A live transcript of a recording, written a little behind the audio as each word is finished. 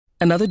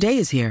Another day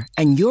is here,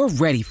 and you're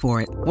ready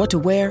for it. What to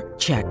wear?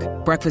 Check.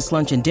 Breakfast,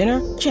 lunch, and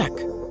dinner? Check.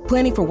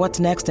 Planning for what's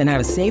next and how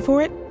to save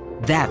for it?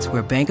 That's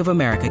where Bank of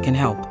America can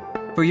help.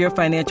 For your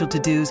financial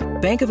to-dos,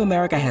 Bank of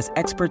America has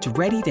experts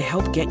ready to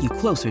help get you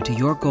closer to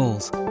your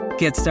goals.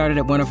 Get started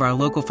at one of our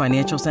local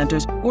financial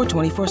centers or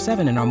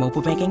 24/7 in our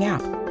mobile banking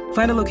app.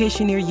 Find a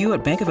location near you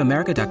at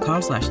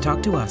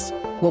bankofamerica.com/talktous.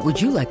 What would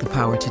you like the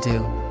power to do?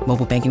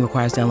 Mobile banking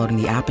requires downloading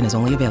the app and is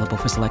only available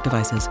for select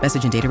devices.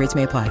 Message and data rates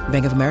may apply.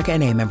 Bank of America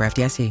N.A., member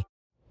FDIC.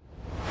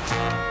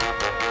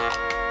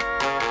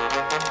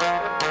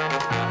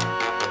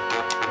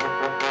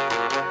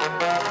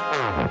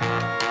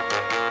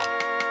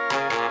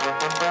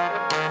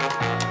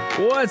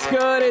 What's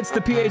good? It's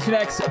the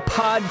PHNX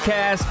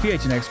podcast.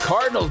 PHNX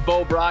Cardinals.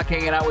 Bo Brock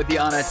hanging out with you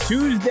on a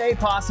Tuesday,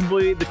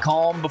 possibly the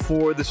calm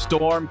before the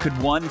storm. Could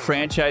one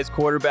franchise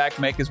quarterback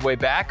make his way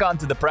back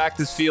onto the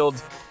practice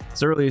field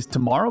as early as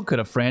tomorrow? Could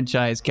a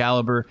franchise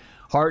caliber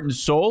heart and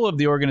soul of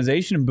the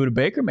organization and Budda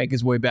Baker make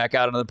his way back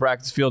out onto the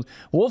practice field?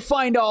 We'll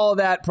find all of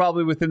that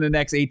probably within the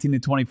next 18 to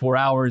 24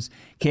 hours.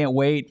 Can't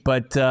wait.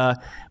 But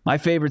my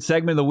favorite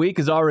segment of the week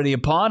is already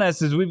upon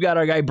us as we've got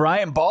our guy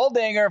Brian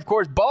Baldinger. Of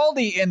course,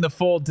 Baldy in the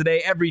fold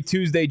today. Every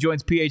Tuesday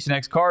joins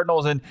PHNX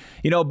Cardinals. And,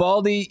 you know,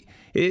 Baldy,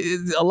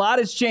 a lot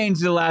has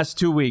changed in the last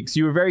 2 weeks.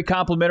 You were very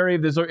complimentary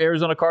of this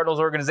Arizona Cardinals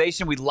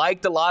organization. We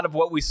liked a lot of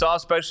what we saw,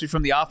 especially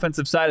from the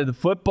offensive side of the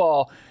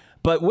football.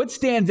 But what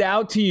stands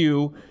out to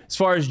you as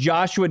far as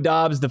Joshua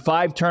Dobbs, the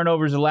 5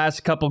 turnovers the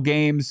last couple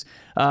games,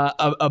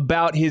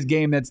 about his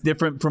game that's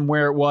different from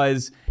where it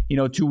was,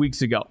 2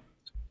 weeks ago?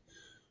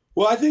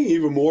 Well, I think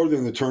even more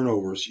than the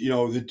turnovers,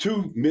 the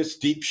 2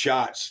 missed deep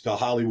shots to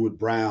Hollywood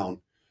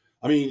Brown.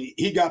 I mean,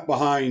 he got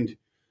behind,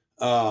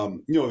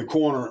 the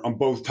corner on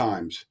both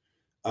times.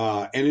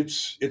 And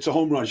it's a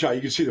home run shot.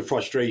 You can see the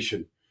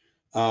frustration.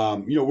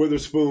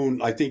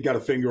 Witherspoon, I think, got a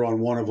finger on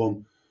one of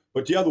them.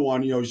 But the other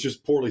one, is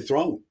just poorly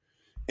thrown.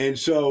 And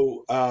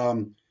so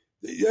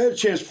they had a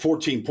chance for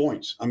 14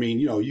 points. I mean,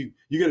 you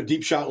get a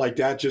deep shot like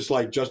that, just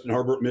like Justin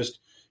Herbert missed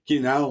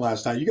Keenan Allen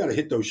last night. You got to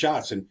hit those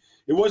shots. And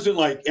it wasn't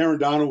like Aaron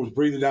Donald was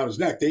breathing down his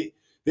neck.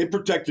 They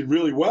protected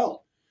really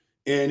well,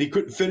 and he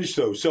couldn't finish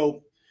those.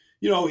 So,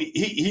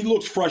 he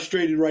looks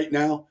frustrated right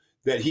now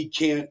that he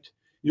can't.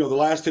 The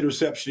last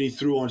interception he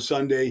threw on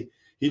Sunday,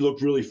 he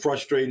looked really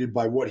frustrated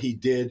by what he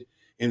did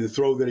and the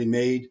throw that he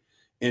made.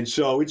 And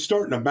so it's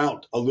starting to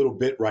mount a little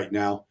bit right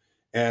now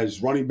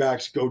as running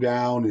backs go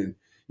down and,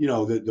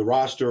 the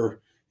roster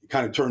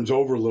kind of turns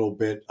over a little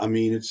bit. I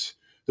mean,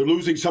 they're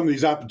losing some of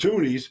these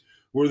opportunities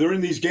where they're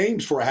in these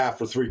games for a half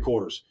or 3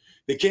 quarters.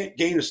 They can't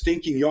gain a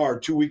stinking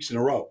yard 2 weeks in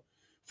a row.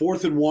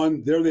 4th and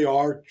 1, there they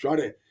are.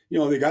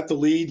 They got the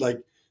lead.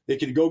 Like, they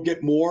can go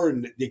get more,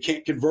 and they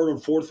can't convert on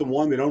 4th and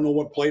 1. They don't know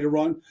what play to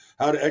run,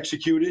 how to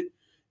execute it.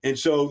 And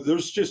so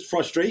there's just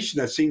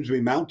frustration that seems to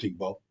be mounting,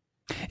 Bo.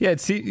 Yeah,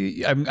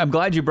 I'm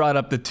glad you brought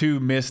up the 2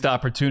 missed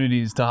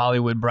opportunities to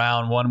Hollywood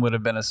Brown. One would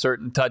have been a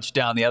certain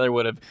touchdown. The other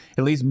would have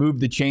at least moved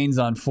the chains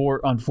on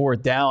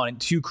 4th down in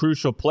 2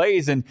 crucial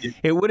plays. And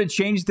it would have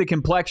changed the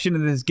complexion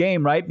of this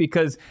game, right?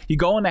 Because you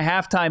go into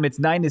halftime, it's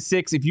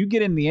 9-6. If you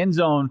get in the end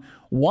zone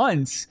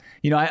once,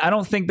 I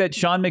don't think that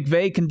Sean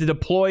McVay can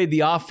deploy the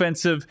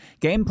offensive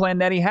game plan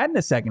that he had in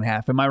the second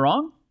half. Am I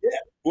wrong? Yeah.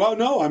 Well,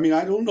 no. I mean,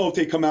 I don't know if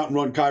they come out and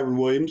run Kyron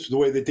Williams the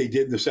way that they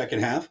did in the second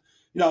half.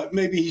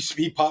 Maybe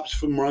he pops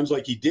from runs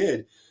like he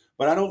did,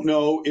 but I don't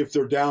know if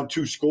they're down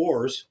 2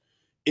 scores,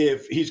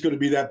 if he's going to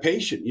be that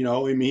patient.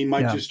 He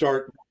might just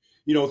start,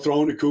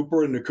 throwing to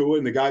Cooper and Nakua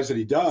and the guys that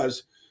he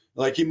does.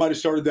 Like, he might have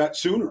started that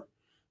sooner.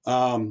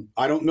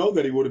 I don't know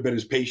that he would have been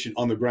as patient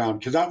on the ground,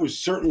 because that was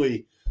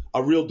certainly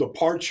a real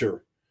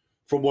departure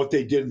from what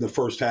they did in the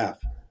first half.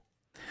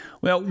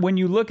 Well, when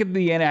you look at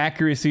the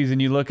inaccuracies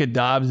and you look at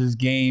Dobbs'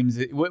 games,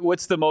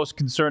 what's the most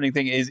concerning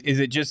thing? Is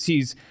it just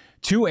he's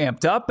too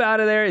amped up out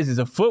of there? Is it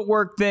a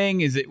footwork thing?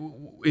 Is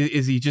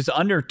he just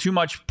under too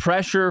much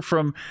pressure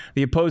from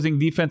the opposing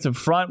defensive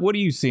front? What are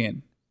you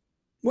seeing?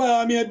 Well,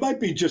 I mean, it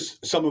might be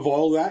just some of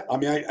all that. I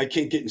mean, I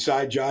can't get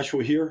inside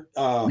Joshua here.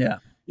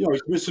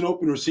 He's missing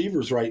open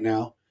receivers right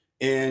now.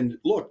 And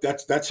look,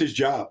 that's his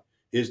job,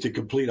 is to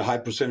complete a high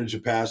percentage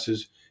of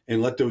passes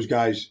and let those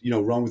guys,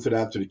 run with it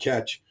after the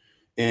catch.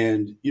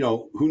 And,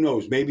 who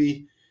knows?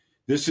 Maybe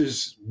this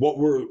is what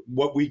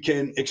we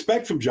can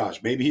expect from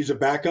Josh. Maybe he's a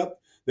backup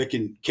that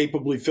can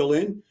capably fill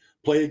in,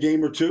 play a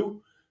game or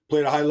 2, play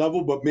at a high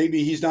level, but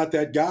maybe he's not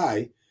that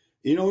guy.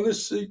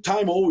 This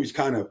time always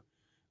kind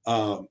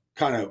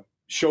of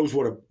shows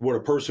what a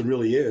person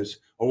really is,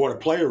 or what a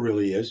player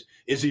really is.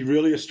 Is he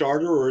really a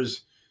starter, or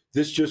is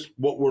this just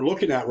what we're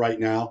looking at right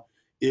now?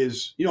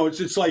 Is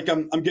it's like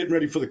I'm getting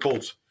ready for the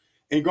Colts,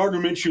 and Gardner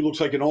Minshew looks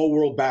like an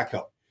all-world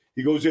backup.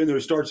 He goes in there,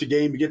 starts a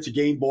game, he gets a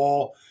game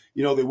ball,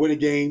 they win a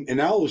game, and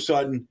now all of a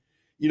sudden,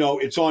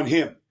 it's on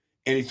him.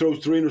 And he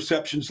throws 3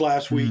 interceptions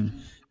last week,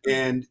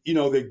 and,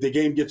 the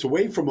game gets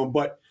away from him.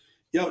 But,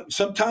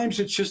 sometimes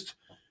it's just,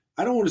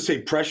 I don't want to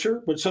say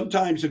pressure, but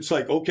sometimes it's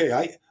like, okay,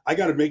 I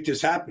got to make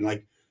this happen.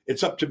 Like,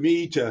 it's up to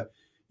me to,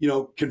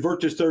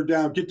 convert this 3rd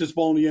down, get this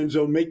ball in the end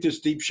zone, make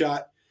this deep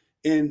shot.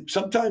 And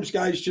sometimes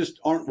guys just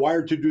aren't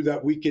wired to do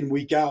that week in,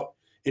 week out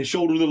and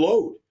shoulder the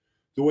load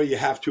the way you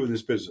have to in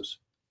this business.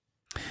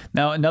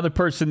 Now, another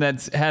person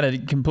that's had a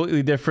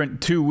completely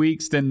different 2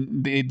 weeks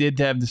than they did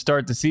have to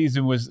start the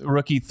season was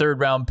rookie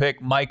third-round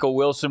pick Michael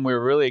Wilson. We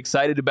were really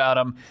excited about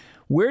him.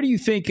 Where do you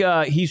think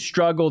he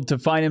struggled to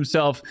find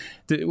himself?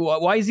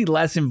 Why is he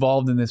less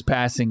involved in this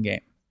passing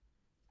game?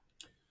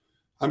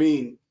 I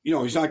mean,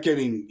 he's not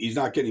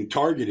getting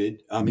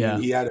targeted. I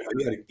mean, he had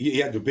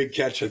the big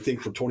catch, I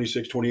think, for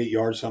 26, 28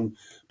 yards, something.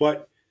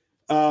 But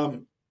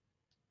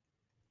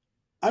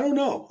I don't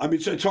know. I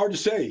mean, it's hard to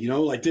say.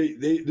 Like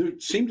they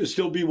seem to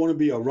still want to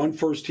be a run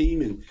first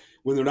team, and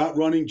when they're not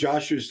running,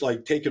 Joshua's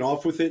like taking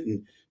off with it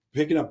and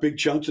picking up big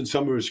chunks in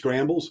some of his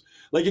scrambles.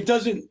 Like it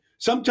doesn't.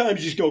 Sometimes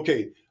you just go,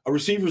 okay, a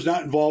receiver's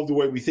not involved the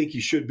way we think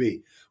he should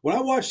be. When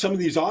I watch some of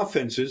these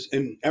offenses,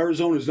 and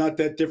Arizona's not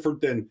that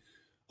different than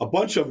a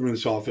bunch of them in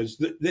this offense,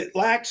 that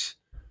lacks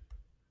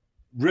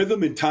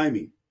rhythm and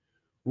timing.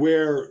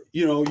 Where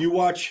you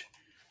watch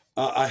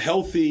a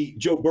healthy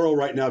Joe Burrow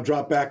right now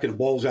drop back and the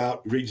ball's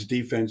out, reads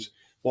the defense,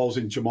 ball's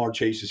in Jamar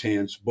Chase's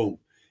hands, boom.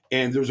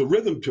 And there's a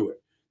rhythm to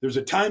it. There's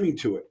a timing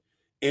to it.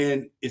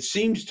 And it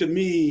seems to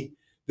me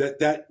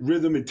that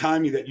rhythm and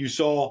timing that you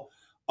saw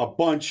a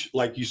bunch,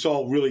 like you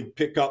saw really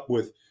pick up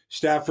with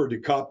Stafford to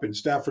Kupp and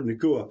Stafford and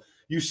Nakua,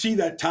 you see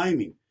that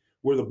timing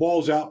where the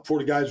ball's out before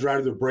the guys are out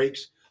of their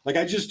breaks. Like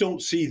I just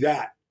don't see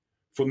that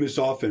from this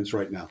offense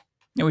right now.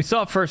 And we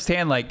saw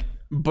firsthand, like,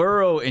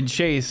 Burrow and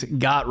Chase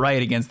got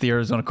right against the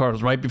Arizona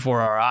Cardinals right before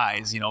our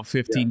eyes,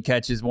 15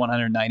 catches,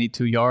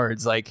 192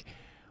 yards. Like,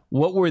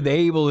 what were they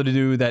able to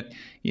do that,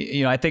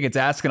 I think it's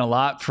asking a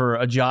lot for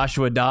a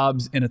Joshua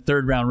Dobbs and a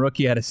third-round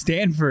rookie out of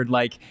Stanford.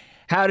 Like,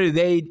 how do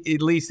they,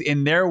 at least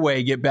in their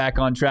way, get back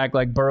on track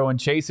like Burrow and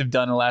Chase have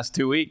done in the last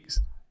 2 weeks?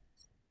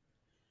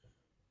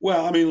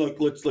 Well, I mean,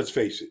 look, let's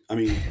face it. I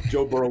mean,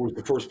 Joe Burrow was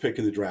the first pick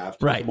in the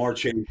draft. Right. Jamar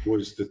Chase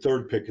was the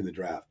third pick in the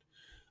draft.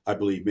 I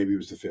believe maybe it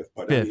was the fifth,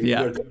 but fifth, I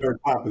mean, they're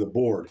top of the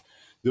board.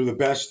 They're the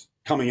best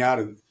coming out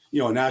of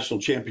a national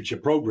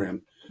championship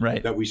program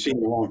that we've seen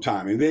in a long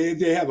time, and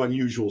they have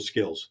unusual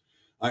skills.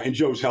 And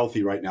Joe's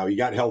healthy right now. He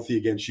got healthy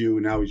against you,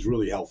 and now he's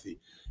really healthy.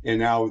 And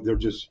now they're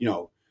just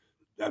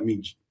I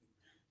mean,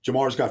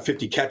 Jamar's got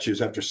 50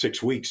 catches after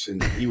 6 weeks,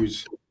 and he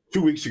was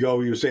 2 weeks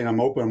ago. He was saying,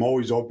 "I'm open. I'm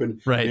always open."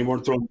 Right. And they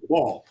weren't throwing the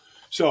ball,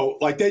 so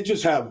like they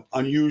just have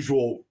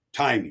unusual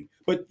timing.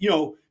 But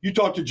you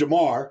talk to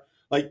Jamar,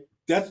 like.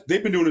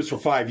 They've been doing this for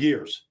 5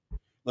 years.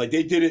 Like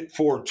they did it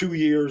for 2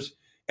 years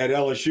at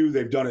LSU.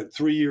 They've done it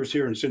 3 years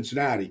here in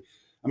Cincinnati.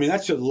 I mean,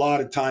 that's a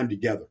lot of time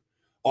together.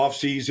 Off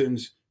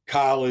seasons,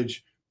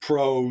 college,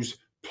 pros,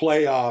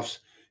 playoffs.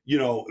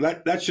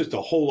 That's just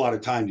a whole lot of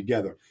time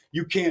together.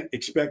 You can't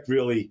expect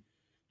really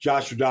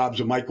Joshua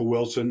Dobbs or Michael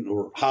Wilson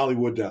or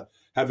Hollywood to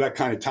have that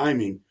kind of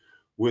timing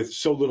with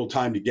so little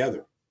time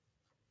together.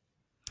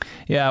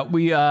 Yeah,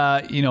 we,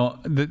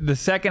 the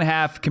second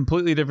half,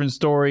 completely different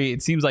story.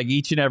 It seems like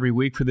each and every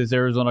week for this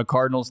Arizona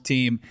Cardinals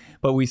team.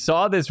 But we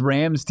saw this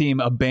Rams team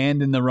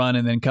abandon the run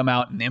and then come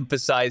out and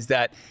emphasize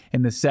that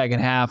in the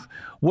second half.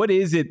 What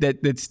is it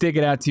that's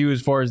sticking out to you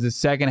as far as the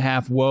second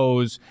half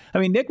woes? I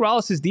mean, Nick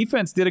Rollis'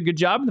 defense did a good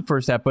job in the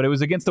first half, but it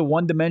was against a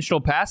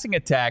one-dimensional passing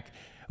attack.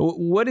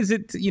 What is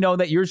it,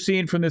 that you're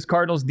seeing from this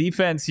Cardinals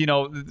defense,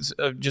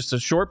 just a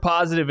short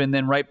positive and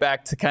then right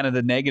back to kind of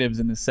the negatives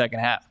in the second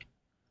half?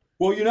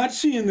 Well, you're not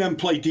seeing them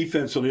play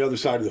defense on the other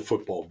side of the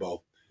football,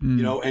 Bo.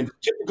 And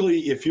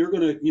typically if you're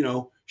going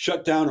to,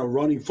 shut down a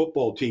running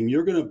football team,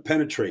 you're going to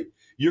penetrate.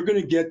 You're going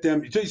to get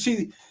them. So you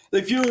see,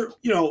 if you're,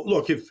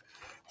 look,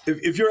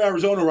 if you're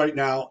Arizona right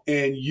now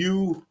and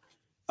you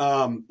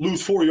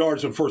lose 4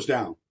 yards on first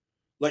down,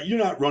 like you're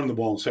not running the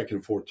ball on 2nd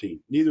and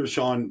 14. Neither is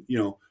Sean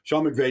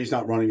McVay's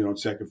not running it on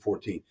 2nd and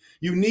 14.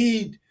 You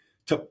need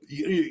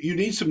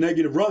some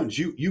negative runs.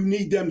 You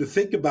need them to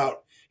think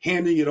about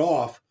handing it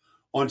off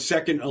on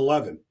 2nd and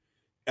 11,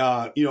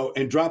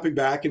 and dropping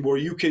back, and where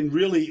you can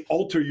really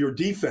alter your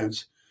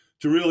defense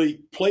to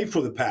really play for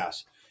the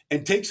pass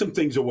and take some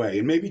things away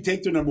and maybe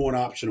take their number one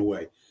option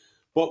away.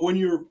 But when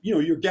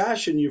you're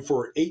gashing you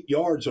for 8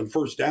 yards on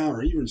first down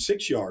or even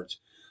 6 yards,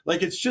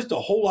 like it's just a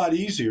whole lot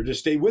easier to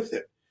stay with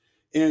it.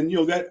 And,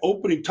 that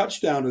opening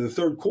touchdown in the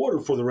third quarter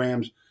for the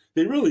Rams,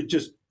 they really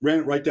just ran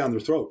it right down their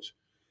throats.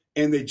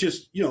 And they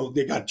just,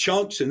 they got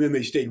chunks and then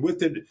they stayed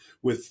with it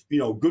with,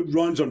 good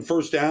runs on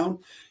first down.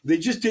 They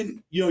just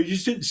didn't, you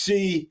just didn't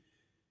see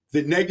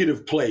the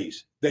negative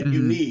plays that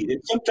you need.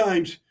 And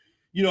sometimes,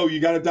 you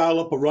got to dial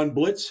up a run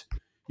blitz,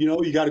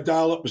 you got to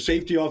dial up a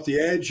safety off the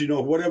edge,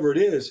 whatever it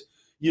is,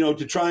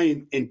 to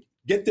try and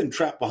get them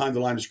trapped behind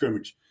the line of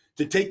scrimmage,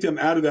 to take them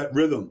out of that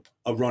rhythm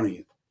of running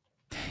it.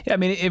 Yeah, I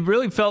mean, it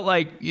really felt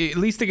like, at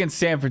least against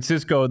San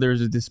Francisco, there's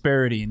a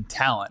disparity in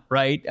talent,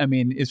 right? I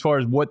mean, as far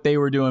as what they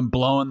were doing,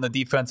 blowing the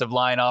defensive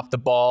line off the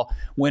ball,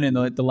 winning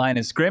the line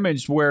of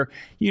scrimmage, where,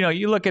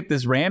 you look at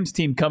this Rams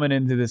team coming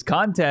into this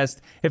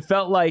contest, it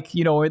felt like,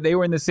 they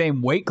were in the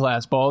same weight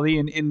class, Baldy,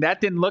 and that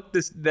didn't look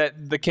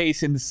the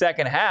case in the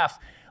second half.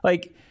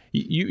 Like,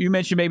 You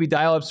mentioned maybe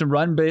dial up some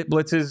run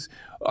blitzes.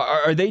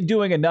 Are they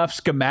doing enough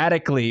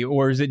schematically,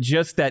 or is it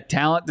just that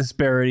talent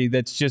disparity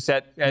that's just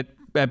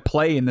at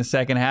play in the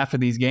second half of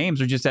these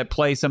games, or just at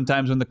play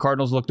sometimes when the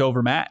Cardinals looked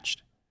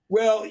overmatched?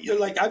 Well,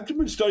 I've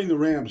been studying the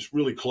Rams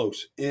really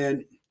close,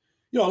 and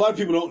a lot of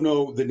people don't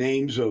know the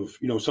names of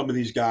some of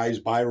these guys,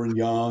 Byron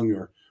Young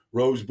or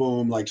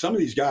Roseboom, like some of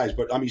these guys.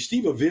 But I mean,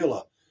 Steve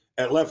Avila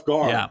at left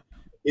guard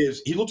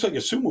he looks like a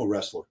sumo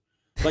wrestler.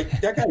 Like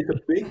that guy's a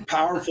big,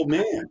 powerful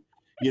man,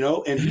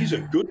 and he's a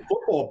good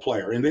football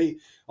player. And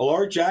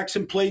Alaric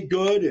Jackson played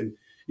good, and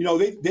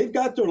they've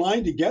got their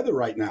line together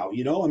right now.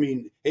 I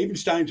mean,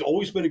 Havenstein's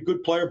always been a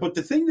good player, but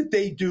the thing that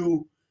they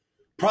do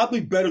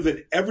probably better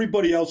than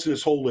everybody else in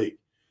this whole league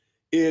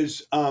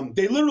is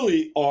they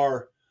literally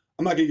are.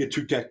 I'm not going to get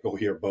too technical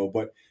here, Bo,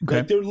 but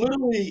they're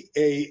literally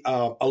a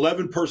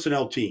 11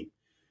 personnel team.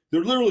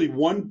 They're literally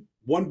one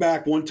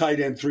back, one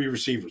tight end, 3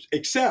 receivers.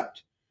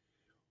 Except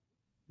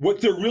what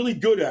they're really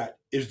good at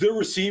is their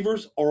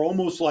receivers are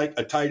almost like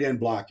a tight end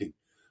blocking,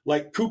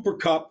 like Cooper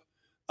Kupp.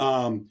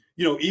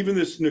 Even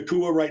this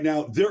Nakua right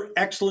now, they're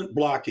excellent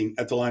blocking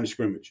at the line of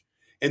scrimmage,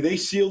 and they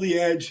seal the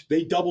edge.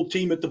 They double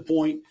team at the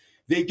point.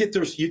 They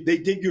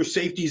dig your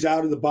safeties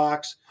out of the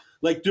box.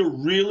 Like they're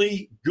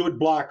really good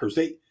blockers.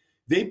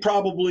 They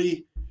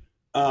probably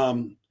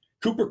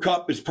Cooper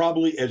Kupp is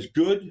probably as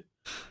good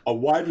a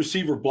wide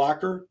receiver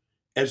blocker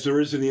as there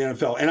is in the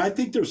NFL. And I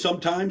think there's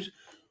sometimes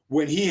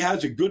when he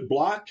has a good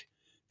block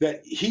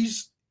that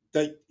he's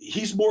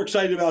more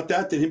excited about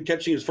that than him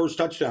catching his first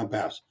touchdown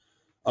pass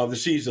of the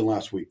season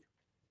last week.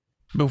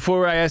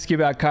 Before I ask you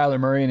about Kyler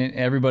Murray, and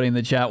everybody in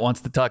the chat wants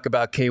to talk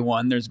about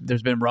K1,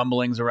 there's been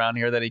rumblings around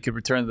here that he could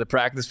return to the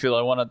practice field.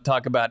 I want to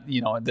talk about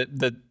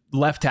the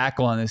left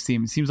tackle on this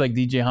team. It seems like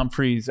DJ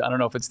Humphries, I don't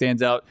know if it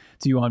stands out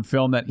to you on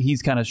film that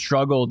he's kind of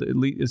struggled,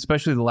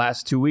 especially the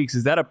last 2 weeks.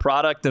 Is that a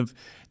product of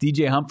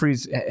DJ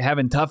Humphries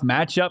having tough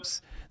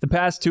matchups the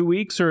past 2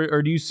 weeks,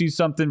 or do you see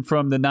something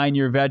from the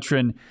 9-year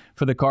veteran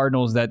for the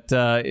Cardinals that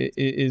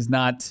is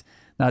not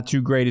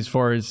too great as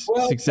far as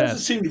success? It doesn't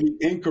seem to be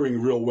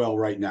anchoring real well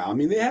right now. I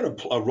mean, they had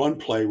a run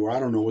play where I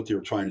don't know what they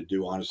were trying to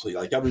do, honestly.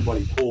 Like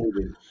everybody pulled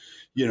and,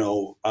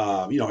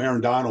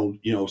 Aaron Donald,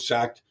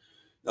 sacked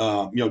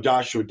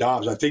Joshua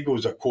Dobbs. I think it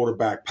was a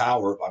quarterback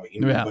power. I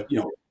mean, but he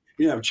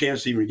didn't have a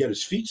chance to even get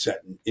his feet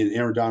set, and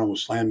Aaron Donald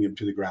was slamming him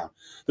to the ground.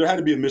 There had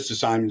to be a missed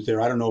assignment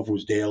there. I don't know if it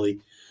was Daly,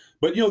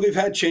 but they've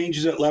had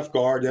changes at left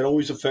guard that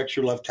always affects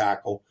your left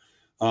tackle.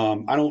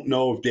 I don't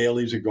know if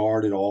Daly's a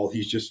guard at all.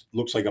 He just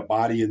looks like a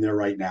body in there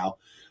right now.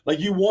 Like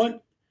you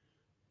got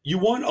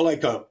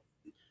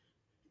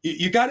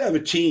to have a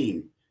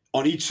team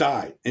on each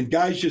side, and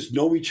guys just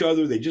know each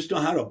other. They just know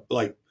how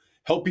to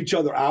help each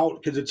other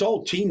out because it's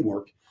all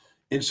teamwork.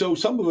 And so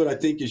some of it, I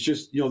think, is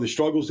just, the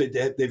struggles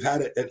they've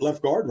had at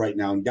left guard right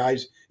now and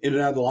guys in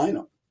and out of the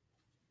lineup.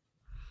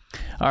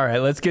 All right,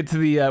 let's get to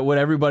the what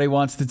everybody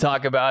wants to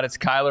talk about. It's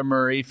Kyler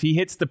Murray. If he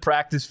hits the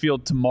practice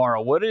field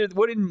tomorrow, what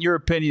in your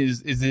opinion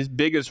is his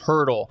biggest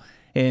hurdle?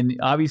 And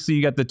obviously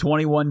you got the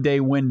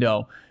 21-day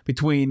window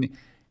between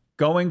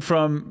going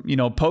from,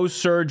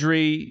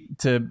 post-surgery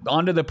to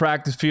onto the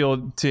practice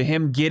field to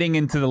him getting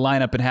into the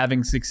lineup and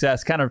having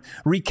success, kind of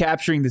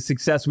recapturing the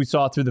success we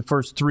saw through the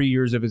first 3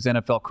 years of his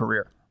NFL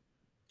career.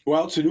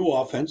 Well, it's a new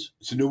offense.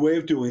 It's a new way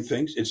of doing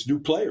things. It's new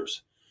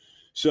players.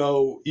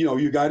 So,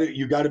 you got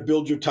to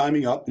build your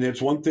timing up. And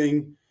it's one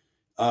thing,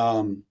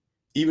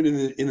 even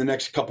in the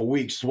next couple of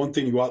weeks, it's one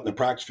thing to go out in the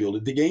practice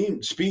field. The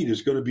game speed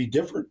is going to be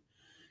different.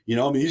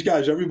 These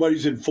guys,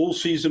 everybody's in full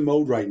season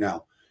mode right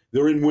now.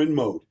 They're in win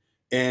mode.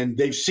 And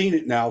they've seen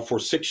it now for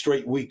 6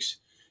 straight weeks.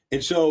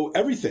 And so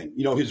everything,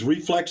 his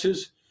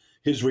reflexes,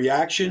 his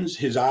reactions,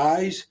 his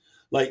eyes,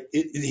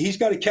 he's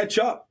got to catch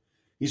up.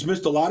 He's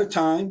missed a lot of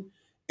time.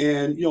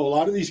 And, a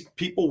lot of these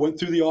people went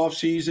through the off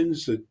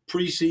seasons, the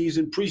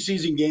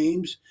preseason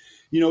games,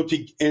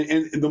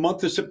 and the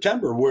month of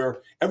September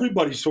where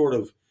everybody sort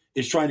of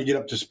is trying to get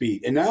up to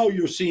speed. And now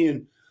you're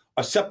seeing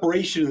a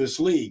separation in this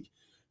league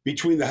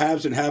between the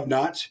haves and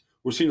have-nots.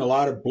 We're seeing a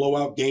lot of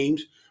blowout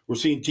games. We're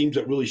seeing teams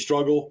that really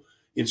struggle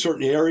in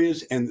certain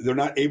areas, and they're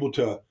not able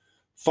to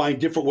find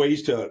different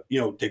ways to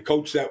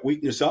coach that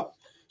weakness up.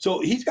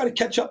 So he's got to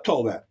catch up to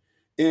all that.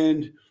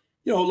 And,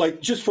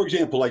 just for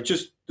example,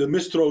 just the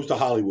missed throws to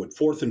Hollywood,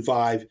 4th and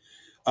 5.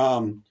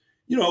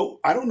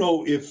 I don't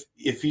know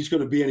if he's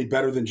going to be any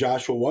better than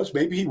Joshua was.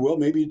 Maybe he will.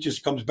 Maybe it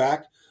just comes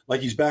back like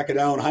he's back at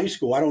Allen High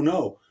School. I don't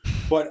know.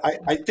 But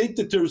I think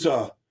that there's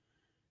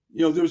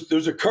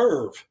a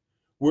curve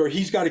where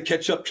he's got to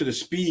catch up to the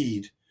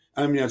speed.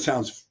 I mean, that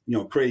sounds,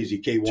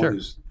 crazy. K1 Sure.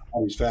 is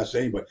always fast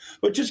as anybody.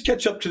 But just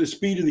catch up to the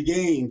speed of the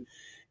game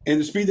and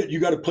the speed that you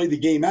got to play the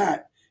game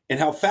at and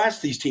how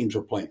fast these teams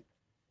are playing.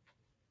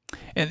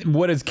 And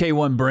what does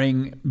K1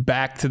 bring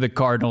back to the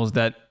Cardinals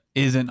that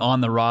isn't on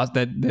the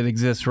roster that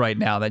exists right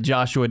now, that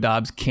Joshua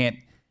Dobbs can't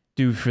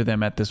do for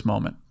them at this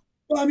moment?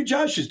 Well, I mean,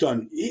 Josh has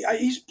done.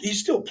 He's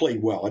still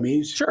played well. I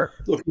mean, Sure.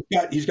 Look,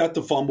 he's got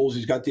the fumbles,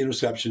 he's got the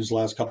interceptions the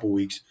last couple of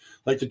weeks.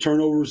 The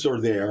turnovers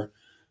are there,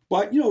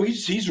 But,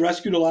 he's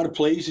rescued a lot of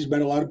plays. He's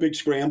made a lot of big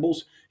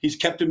scrambles. He's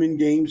kept them in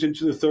games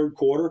into the third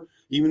quarter,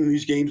 even in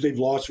these games they've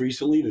lost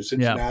recently to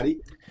Cincinnati.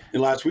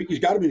 And last week he's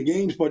got him in the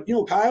games. But,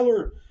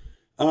 Kyler,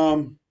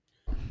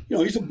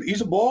 he's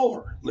a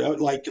baller.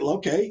 Like,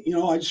 okay,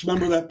 I just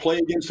remember that play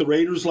against the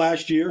Raiders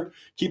last year,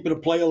 keeping a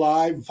play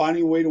alive,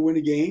 finding a way to win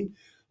a game.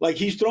 Like,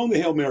 he's thrown the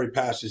Hail Mary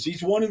passes.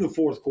 He's won in the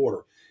fourth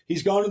quarter.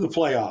 He's gone to the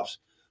playoffs.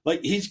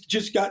 Like, he's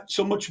just got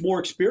so much more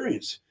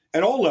experience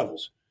at all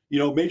levels,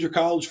 major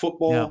college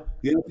football,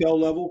 the NFL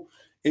level.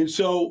 And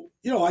so,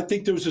 I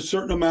think there's a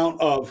certain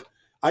amount of,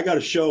 I got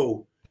to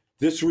show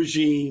this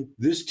regime,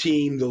 this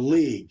team, the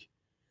league,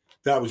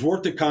 that I was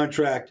worth the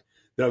contract,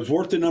 that I was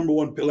worth the number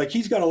one. Like,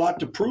 he's got a lot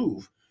to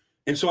prove.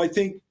 And so I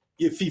think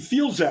if he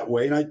feels that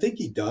way, and I think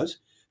he does,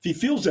 if he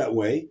feels that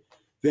way,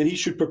 then he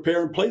should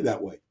prepare and play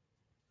that way.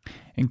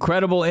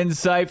 Incredible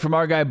insight from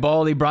our guy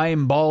Baldy,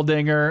 Brian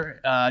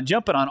Baldinger,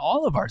 jumping on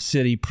all of our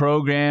city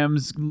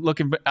programs,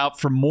 looking out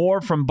for more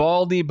from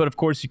Baldy. But, of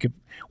course, you can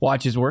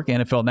watch his work,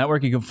 NFL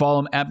Network. You can follow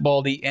him at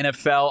Baldy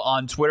NFL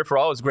on Twitter for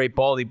all his great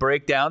Baldy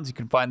breakdowns. You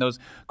can find those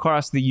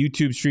across the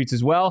YouTube streets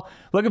as well.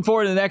 Looking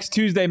forward to the next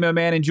Tuesday, my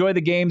man. Enjoy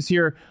the games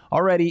here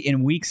already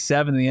in Week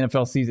 7 of the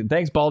NFL season.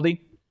 Thanks,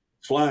 Baldy.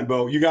 It's fine,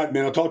 Bo. You got it,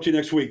 man. I'll talk to you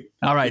next week.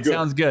 All right,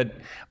 sounds good.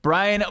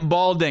 Brian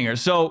Baldinger.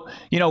 So,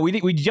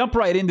 we jump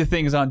right into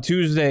things on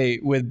Tuesday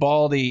with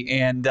Baldy,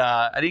 and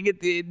I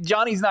didn't get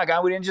Johnny's not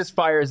gone. We didn't just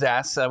fire his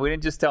ass. We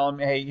didn't just tell him,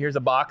 hey, here's a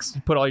box,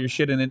 put all your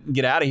shit in it and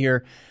get out of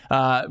here.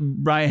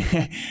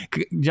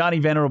 Johnny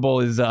Venerable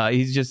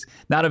he's just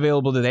not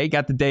available today.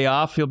 Got the day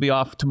off. He'll be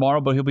off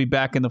tomorrow, but he'll be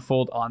back in the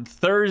fold on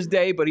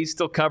Thursday. But he's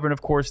still covering,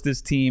 of course,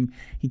 this team.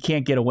 He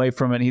can't get away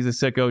from it. He's a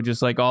sicko,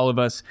 just like all of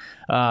us,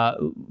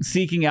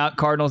 seeking out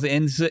Cardinals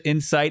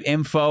insight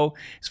info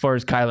as far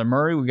as Kyler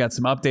Murray. We got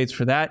some updates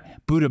for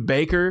that. Buda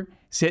Baker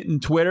hitting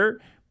Twitter,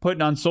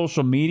 putting on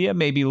social media,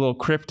 maybe a little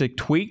cryptic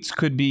tweets,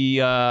 could be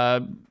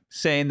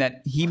saying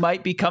that he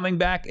might be coming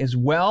back as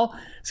well.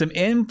 Some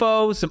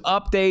info, some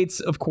updates,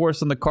 of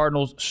course, on the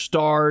Cardinals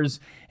stars.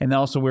 And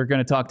also we're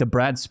going to talk to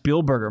Brad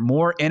Spielberger.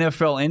 More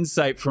NFL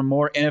insight from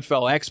more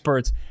NFL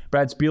experts.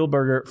 Brad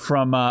Spielberger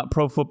from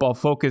Pro Football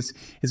Focus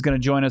is going to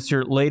join us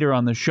here later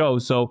on the show.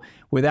 So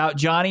without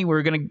Johnny,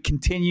 we're going to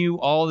continue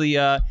all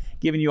the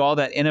giving you all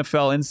that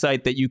NFL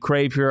insight that you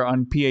crave here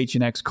on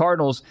PHNX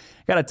Cardinals.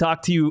 Got to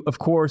talk to you, of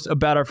course,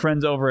 about our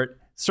friends over at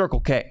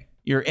Circle K.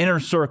 Your inner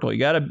circle. You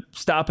got to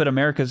stop at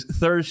America's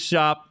thirst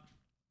shop.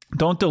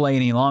 Don't delay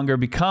any longer.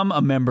 Become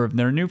a member of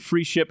their new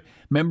free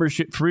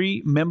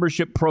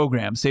membership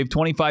program. Save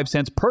 25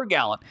 cents per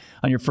gallon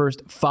on your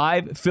first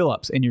 5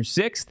 fill-ups. And your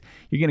 6th,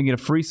 you're going to get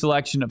a free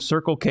selection of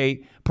Circle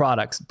K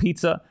products.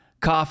 Pizza,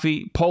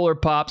 coffee, Polar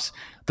Pops,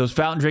 those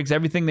fountain drinks,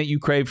 everything that you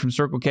crave from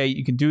Circle K.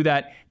 You can do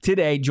that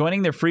today,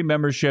 joining their free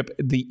membership,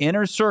 The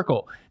Inner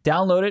Circle.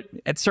 Download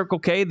it at Circle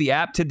K, the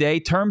app today.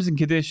 Terms and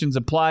conditions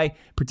apply.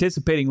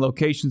 Participating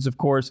locations, of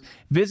course.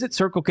 Visit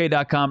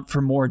CircleK.com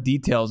for more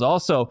details.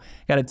 Also,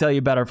 got to tell you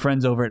about our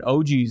friends over at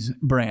OG's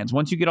Brands.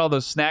 Once you get all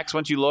those snacks,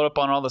 once you load up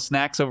on all the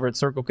snacks over at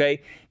Circle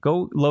K,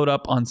 go load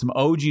up on some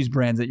OG's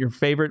Brands at your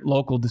favorite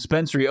local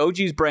dispensary.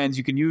 OG's Brands,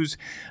 you can use,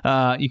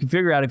 you can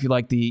figure out if you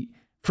like the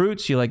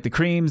fruits, you like the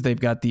creams. They've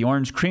got the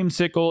orange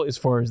creamsicle as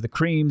far as the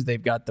creams.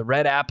 They've got the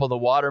red apple, the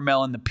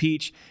watermelon, the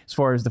peach as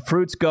far as the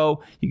fruits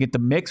go. You get the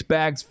mixed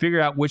bags.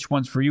 Figure out which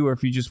one's for you, or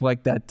if you just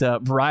like that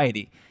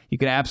variety, you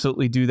can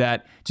absolutely do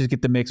that. Just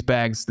get the mixed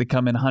bags. They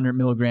come in 100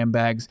 milligram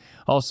bags.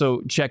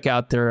 Also, check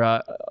out their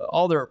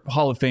all their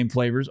Hall of Fame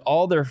flavors,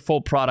 all their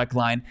full product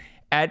line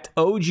at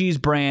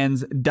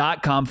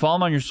ogsbrands.com. Follow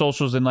them on your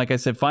socials. And like I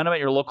said, find them at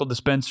your local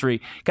dispensary.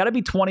 Got to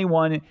be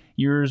 21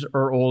 years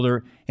or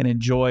older and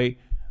enjoy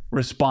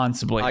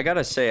responsibly. I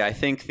gotta say, I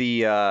think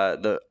the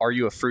 "Are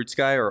you a fruits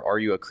guy or are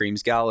you a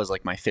creams gal" is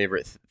like my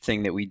favorite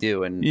thing that we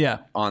do, and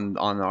on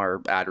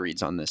our ad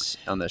reads on this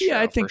show.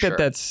 Yeah, I think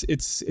that's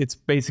it's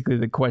basically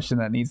the question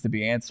that needs to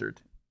be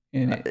answered.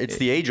 And it's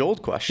the age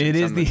old question. It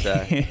is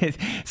it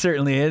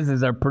certainly is.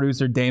 As our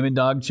producer Damon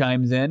Dog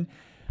chimes in.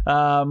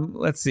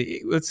 Let's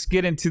see. Let's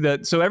get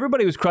into so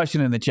everybody was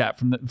crushing in the chat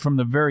from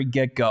the very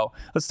get-go.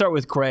 Let's start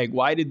with Craig.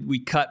 Why did we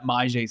cut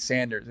Myjai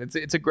Sanders?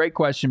 It's a great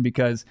question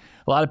because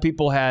a lot of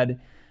people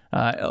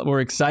were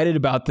excited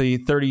about the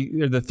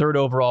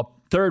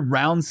third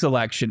round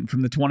selection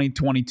from the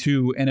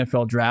 2022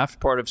 NFL draft,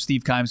 part of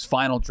Steve Keim's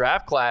final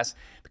draft class,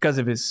 because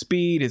of his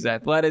speed, his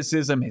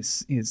athleticism,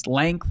 his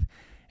length.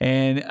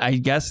 And I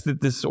guess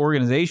that this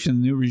organization,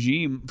 the new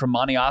regime, from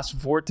Monty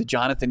Ossenfort to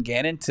Jonathan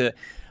Gannon to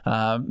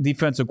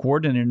defensive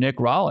coordinator Nick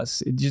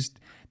Rallis, it just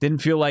didn't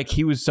feel like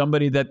he was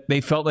somebody that they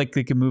felt like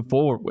they could move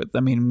forward with. I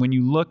mean, when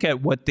you look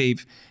at what in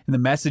the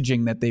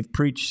messaging that they've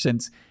preached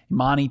since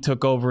Monty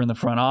took over in the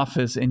front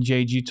office and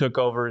JG took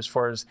over as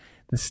far as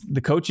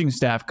the coaching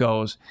staff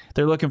goes,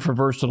 they're looking for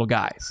versatile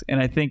guys.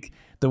 And I think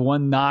the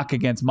one knock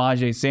against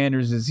Myjai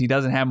Sanders is he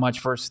doesn't have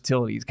much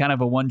versatility. He's kind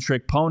of a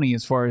one-trick pony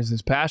as far as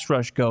his pass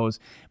rush goes,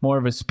 more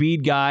of a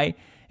speed guy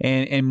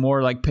and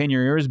more like pin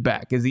your ears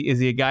back. Is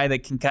he a guy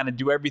that can kind of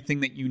do everything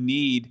that you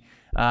need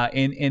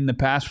in the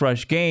pass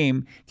rush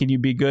game? Can you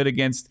be good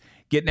against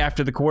getting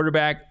after the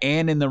quarterback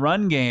and in the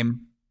run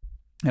game.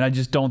 And I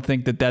just don't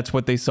think that that's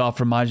what they saw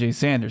from Myjai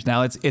Sanders.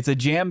 Now it's a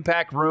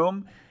jam-packed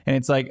room, and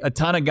it's like a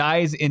ton of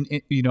guys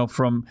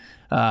from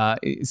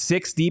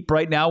 6 deep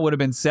right now. Would have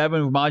been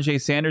 7 with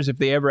Myjai Sanders if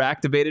they ever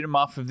activated him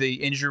off of the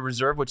injury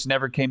reserve, which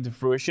never came to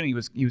fruition.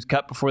 He was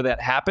cut before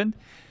that happened.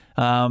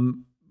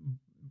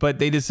 But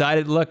they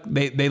decided, look,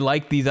 they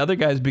like these other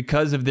guys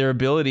because of their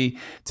ability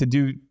to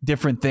do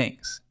different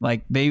things.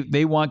 Like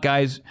they want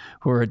guys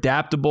who are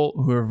adaptable,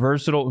 who are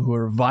versatile, who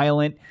are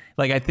violent.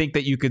 Like I think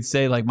that you could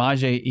say like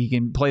Myjai, he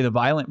can play the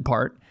violent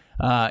part.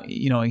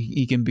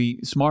 He can be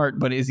smart,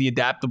 but is he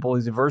adaptable?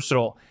 Is he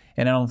versatile?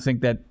 And I don't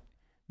think that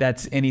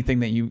that's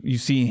anything that you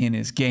see in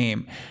his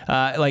game.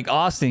 Like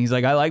Austin, he's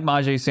like, I like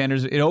Myjai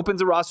Sanders. It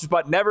opens a roster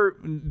spot. Never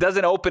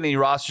doesn't open any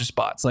roster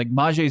spots. Like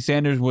Myjai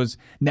Sanders was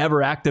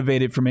never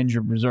activated from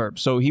injured reserve,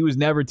 so he was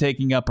never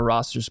taking up a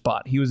roster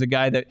spot. He was a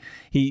guy that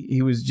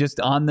he was just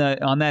on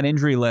that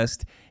injury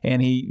list,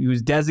 and he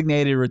was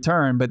designated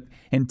return. But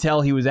until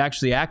he was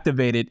actually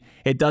activated,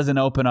 it doesn't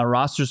open a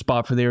roster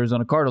spot for the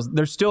Arizona Cardinals.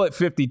 They're still at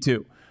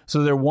 52,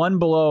 so they're one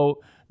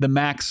below the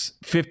max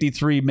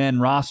 53 men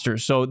roster.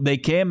 So they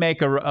can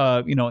make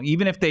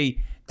even if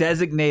they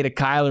designate a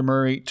Kyler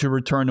Murray to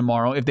return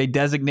tomorrow, if they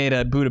designate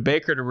a Budda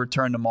Baker to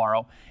return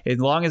tomorrow, as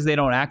long as they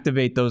don't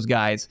activate those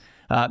guys,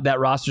 that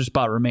roster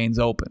spot remains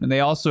open. And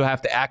they also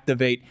have to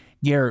activate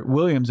Garrett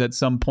Williams at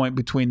some point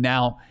between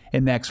now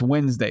and next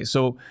Wednesday.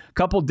 So a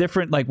couple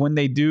different, like when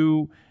they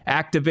do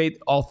activate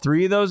all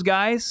 3 of those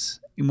guys,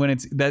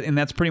 and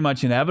that's pretty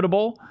much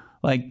inevitable,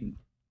 like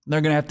they're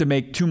going to have to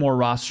make 2 more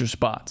roster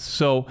spots.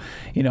 So,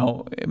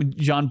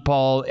 John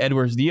Paul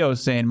Edwards-Dio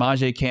saying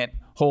Myjai can't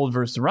hold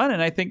versus the run.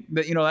 And I think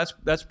that,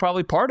 that's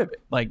probably part of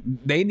it. Like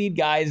they need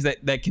guys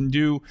that can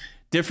do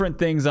different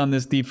things on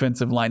this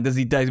defensive line. Does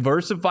he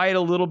diversify it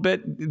a little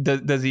bit?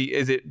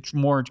 Is it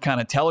more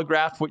kind of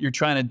telegraph what you're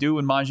trying to do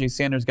when Myjai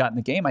Sanders got in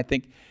the game? I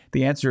think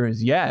the answer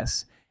is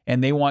yes.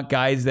 And they want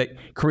guys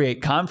that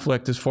create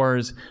conflict as far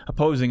as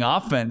opposing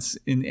offense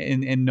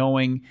in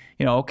knowing,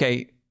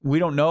 okay, we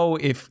don't know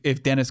if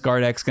Dennis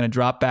Gardeck's going to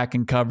drop back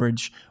in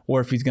coverage or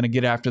if he's going to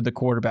get after the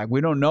quarterback.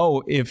 We don't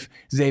know if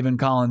Zaven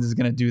Collins is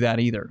going to do that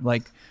either.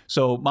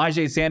 So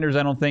Myjai Sanders,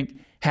 I don't think,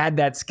 had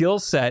that skill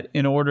set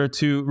in order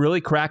to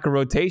really crack a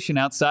rotation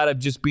outside of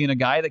just being a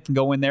guy that can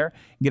go in there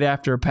and get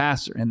after a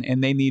passer,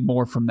 and they need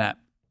more from that.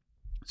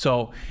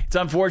 So it's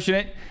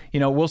unfortunate.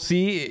 We'll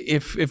see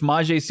if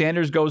Myjai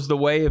Sanders goes the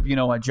way of,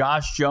 a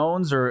Josh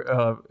Jones or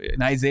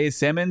an Isaiah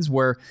Simmons,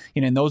 where,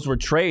 and those were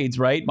trades,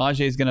 right?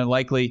 Myjai is going to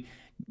likely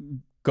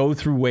go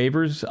through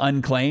waivers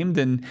unclaimed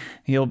and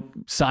he'll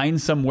sign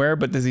somewhere,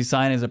 but does he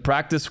sign as a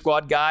practice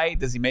squad guy?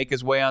 Does he make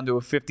his way onto a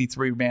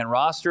 53-man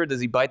roster?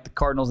 Does he bite the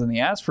Cardinals in the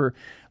ass for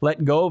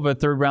letting go of a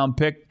 3rd-round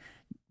pick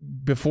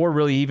before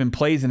really even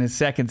plays in his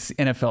 2nd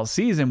NFL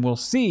season? We'll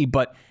see,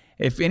 but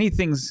if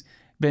anything's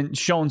been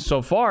shown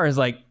so far is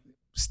like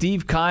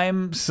Steve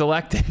Keim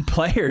selected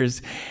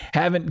players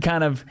haven't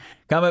kind of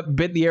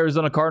bit the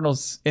Arizona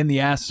Cardinals in the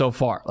ass so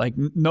far. Like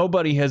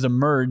nobody has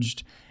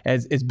emerged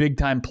as big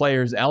time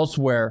players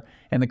elsewhere,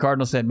 and the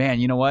Cardinals said, "Man,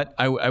 you know what?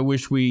 I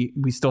wish we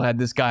still had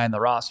this guy on the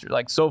roster."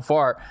 Like so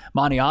far,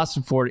 Monty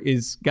Ossenfort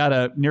is got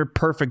a near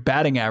perfect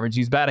batting average.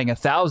 He's batting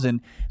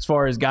 1,000 as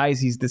far as guys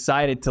he's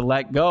decided to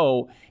let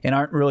go and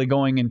aren't really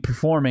going and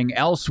performing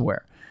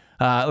elsewhere.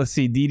 Let's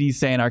see, DD's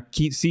saying our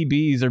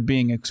CBs are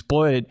being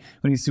exploited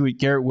when you see what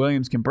Garrett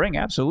Williams can bring.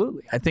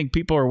 Absolutely. I think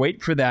people are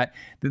waiting for that.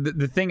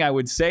 The thing I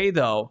would say,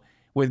 though,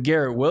 with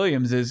Garrett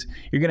Williams is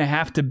you're going to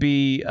have to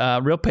be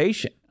real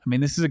patient. I mean,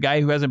 this is a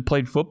guy who hasn't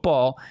played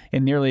football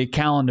in nearly a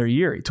calendar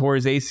year. He tore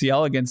his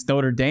ACL against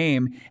Notre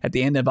Dame at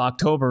the end of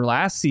October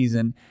last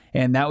season,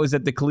 and that was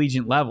at the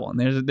collegiate level. And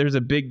there's a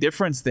big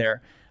difference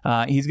there.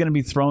 He's going to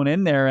be thrown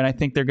in there, and I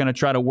think they're going to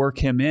try to work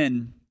him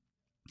in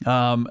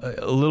a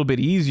little bit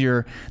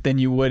easier than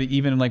you would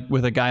even like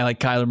with a guy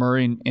like Kyler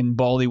Murray and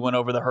Baldy went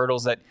over the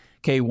hurdles at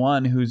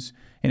K1, who's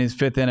in his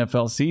 5th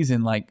NFL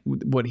season, like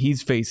what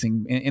he's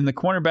facing. In the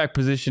cornerback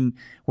position,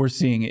 we're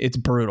seeing it's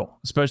brutal,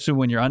 especially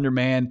when you're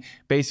undermanned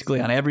basically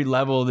on every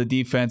level of the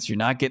defense. You're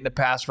not getting the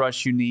pass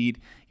rush you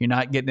need. You're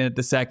not getting it at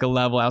the second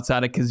level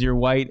outside of Kazir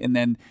White. And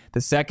then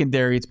the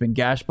secondary, it's been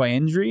gashed by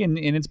injury and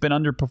it's been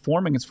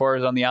underperforming as far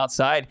as on the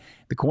outside,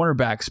 the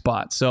cornerback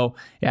spot. So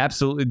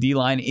absolutely,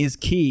 D-line is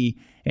key,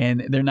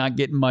 and they're not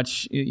getting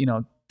much,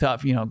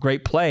 tough,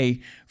 great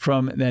play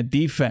from that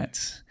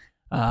defense.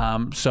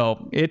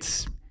 So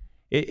it's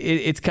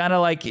kind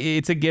of like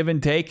it's a give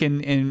and take,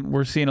 and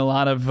we're seeing a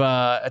lot of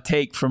a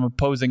take from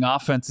opposing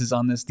offenses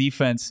on this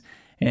defense.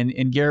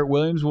 And Garrett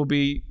Williams it'll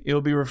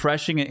be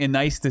refreshing and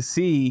nice to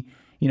see,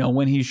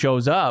 when he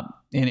shows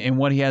up and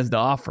what he has to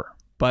offer.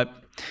 But,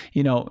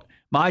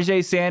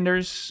 Myjai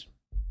Sanders,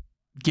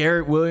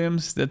 Garrett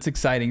Williams, that's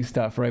exciting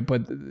stuff, right?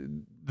 But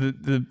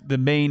the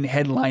main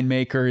headline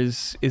maker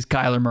is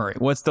Kyler Murray.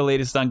 What's the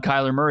latest on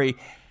Kyler Murray?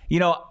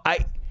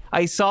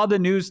 I saw the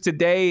news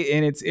today,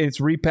 and it's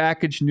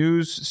repackaged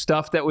news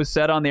stuff that was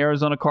said on the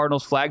Arizona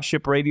Cardinals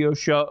flagship radio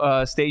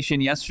show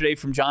station yesterday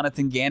from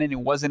Jonathan Gannon.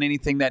 It wasn't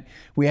anything that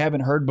we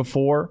haven't heard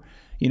before.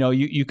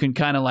 you can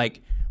kind of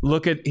like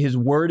look at his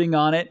wording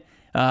on it.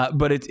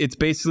 But it's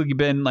basically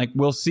been like,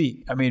 we'll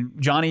see. I mean,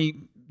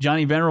 Johnny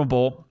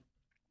Venerable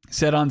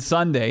said on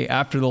Sunday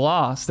after the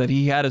loss that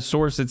he had a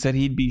source that said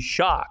he'd be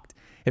shocked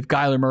if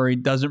Kyler Murray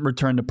doesn't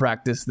return to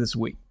practice this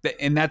week.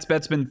 And that's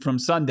been from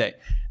Sunday.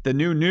 The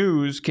new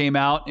news came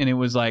out, and it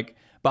was like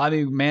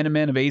Bobby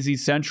Manaman of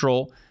AZ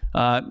Central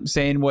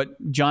saying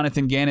what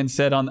Jonathan Gannon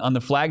said on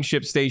the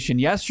flagship station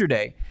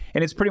yesterday.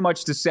 And it's pretty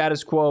much the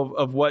status quo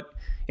of what,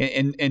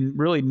 and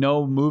really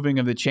no moving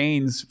of the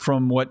chains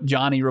from what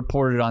Johnny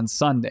reported on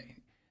Sunday.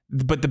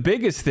 But the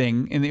biggest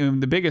thing,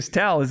 and the biggest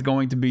tell, is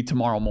going to be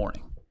tomorrow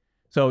morning.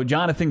 So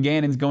Jonathan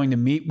Gannon's going to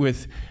meet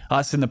with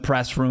us in the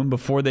press room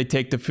before they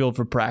take the field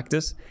for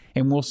practice,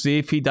 and we'll see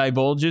if he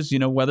divulges,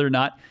 whether or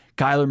not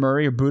Kyler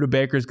Murray or Budda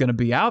Baker is going to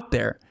be out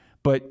there.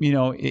 But,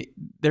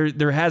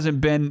 there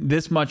hasn't been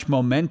this much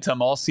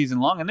momentum all season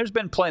long, and there's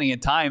been plenty of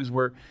times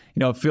where,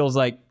 it feels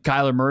like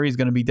Kyler Murray is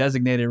going to be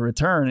designated a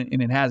return, and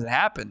it hasn't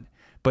happened.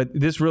 But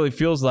this really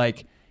feels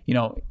like,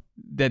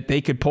 that they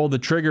could pull the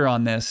trigger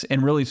on this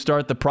and really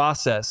start the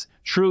process,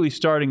 truly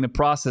starting the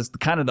process,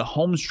 kind of the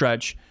home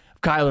stretch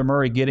of Kyler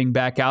Murray getting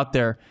back out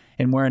there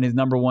and wearing his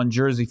number 1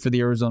 jersey for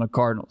the Arizona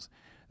Cardinals.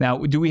 Now,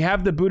 do we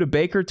have the Budda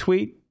Baker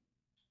tweet?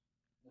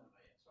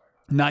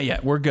 Not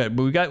yet. We're good.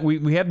 But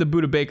we have the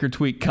Budda Baker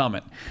tweet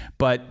coming.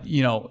 But,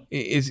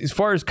 as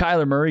far as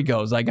Kyler Murray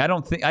goes, like I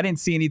didn't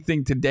see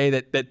anything today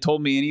that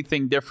told me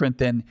anything different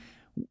than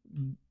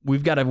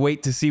we've got to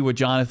wait to see what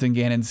Jonathan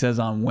Gannon says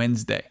on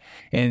Wednesday.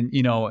 And,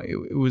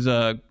 it was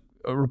a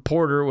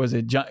reporter, was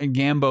it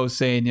Gambo,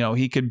 saying,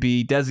 he could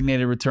be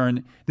designated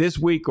return this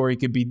week or he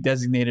could be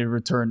designated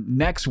return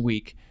next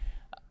week.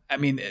 I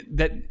mean,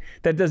 that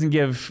doesn't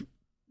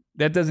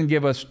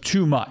give us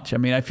too much. I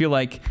mean, I feel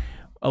like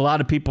a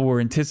lot of people were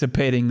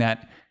anticipating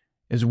that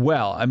as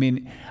well. I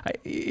mean,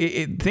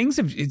 things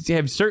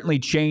have certainly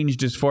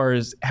changed as far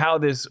as how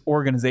this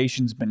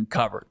organization's been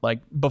covered. Like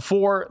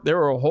before, there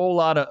were a whole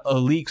lot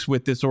of leaks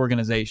with this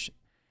organization.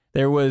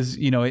 There was,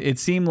 it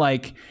seemed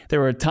like there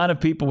were a ton of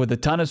people with a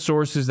ton of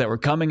sources that were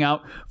coming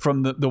out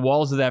from the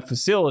walls of that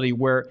facility,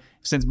 where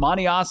since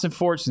Monty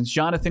Ossenfort, since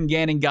Jonathan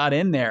Gannon got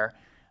in there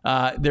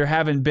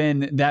haven't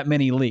been that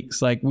many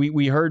leaks. Like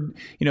we heard,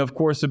 of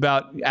course,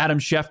 about Adam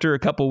Schefter a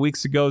couple of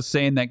weeks ago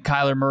saying that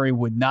Kyler Murray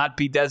would not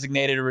be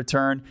designated a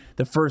return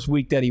the first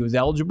week that he was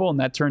eligible,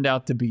 and that turned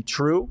out to be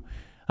true.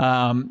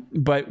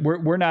 But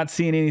we're not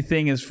seeing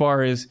anything as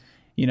far as,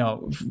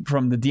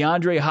 from the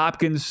DeAndre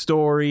Hopkins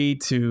story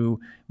to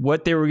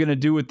what they were going to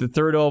do with the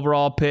 3rd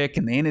overall pick,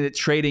 and they ended up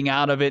trading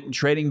out of it and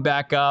trading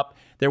back up.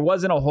 There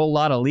wasn't a whole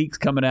lot of leaks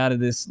coming out of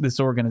this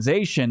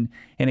organization,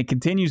 and it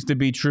continues to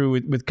be true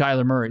with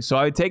Kyler Murray. So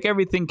I would take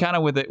everything kind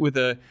of with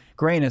a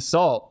grain of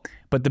salt.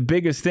 But the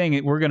biggest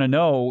thing we're going to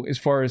know as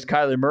far as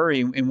Kyler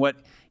Murray and what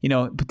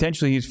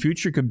potentially his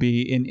future could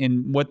be,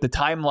 and what the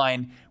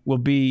timeline will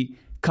be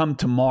come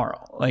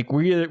tomorrow. Like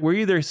we're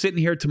either sitting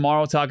here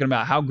tomorrow talking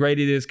about how great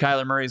it is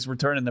Kyler Murray's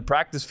return in the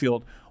practice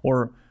field,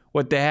 or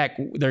what the heck,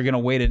 they're going to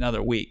wait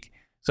another week.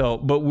 So,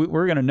 but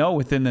we're going to know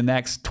within the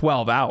next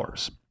 12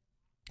 hours.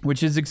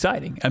 Which is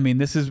exciting. I mean,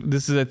 this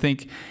is I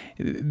think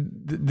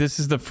this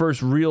is the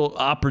first real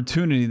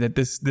opportunity that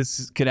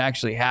this could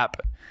actually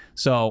happen.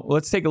 So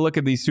let's take a look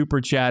at these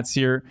super chats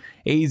here.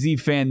 AZ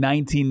Fan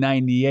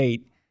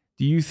 1998.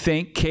 Do you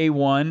think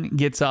K1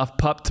 gets off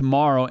PUP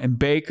tomorrow and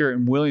Baker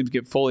and Williams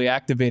get fully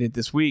activated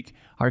this week?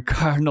 Our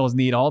Cardinals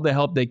need all the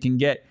help they can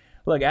get.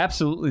 Look,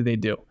 absolutely they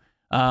do.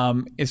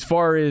 As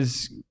far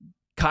as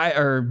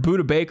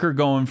Budda Baker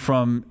going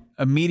from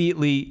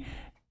immediately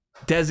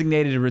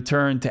designated a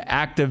return to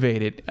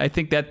activated, I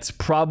think that's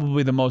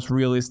probably the most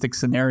realistic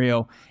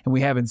scenario, and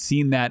we haven't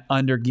seen that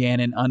under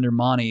Gannon, under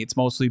Monty. It's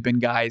mostly been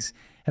guys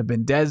have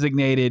been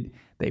designated,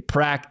 they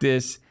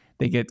practice,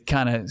 they get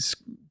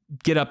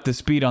up to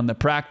speed on the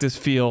practice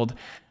field,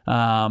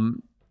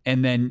 and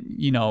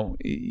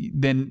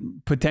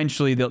then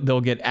potentially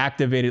they'll get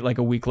activated like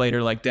a week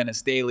later, like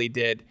Dennis Daly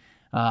did.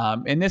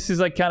 And this is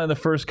like kind of the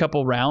first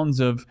couple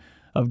rounds of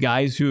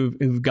guys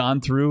who've gone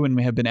through and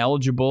have been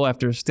eligible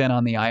after a stint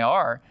on the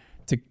IR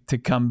to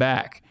come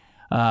back.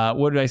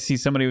 What did I see?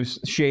 Somebody was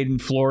shading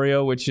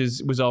Florio, which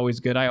was always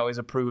good. I always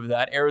approve of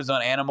that.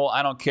 Arizona Animal,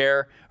 I don't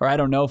care, or I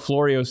don't know.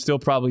 Florio's still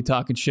probably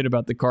talking shit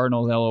about the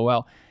Cardinals,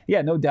 LOL.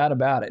 Yeah, no doubt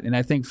about it. And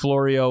I think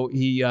Florio,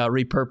 he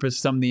repurposed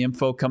some of the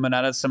info coming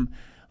out of some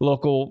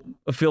local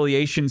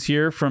affiliations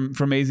here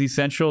from AZ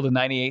Central to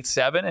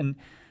 98.7, and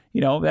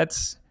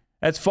that's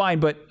fine.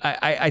 But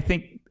I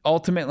think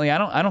ultimately,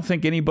 I don't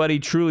think anybody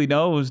truly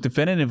knows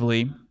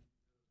definitively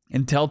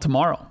until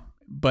tomorrow.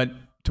 But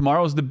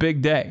tomorrow's the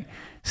big day.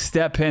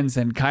 Step Hens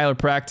and Kyler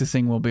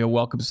practicing will be a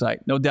welcome sight,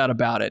 no doubt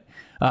about it.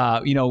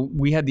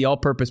 We had the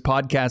All-Purpose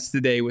podcast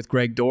today with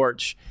Greg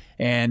Dortch,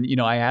 and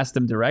I asked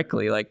him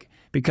directly,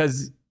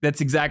 because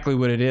that's exactly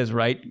what it is,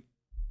 right?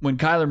 When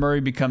Kyler Murray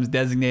becomes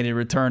designated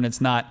return, it's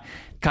not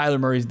Kyler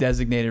Murray's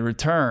designated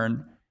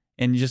return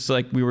And just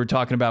like we were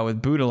talking about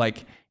with Buddha,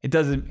 like it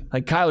doesn't,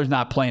 like Kyler's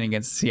not playing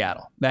against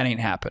Seattle. That ain't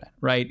happening,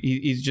 right?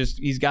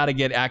 He's got to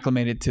get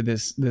acclimated to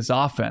this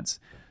offense.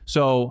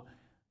 So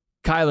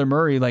Kyler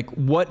Murray, like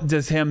what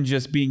does him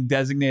just being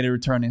designated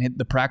return and hit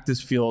the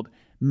practice field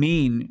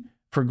mean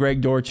for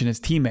Greg Dortch and his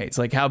teammates?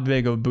 Like how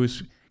big of a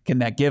boost can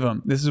that give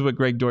him? This is what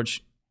Greg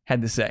Dortch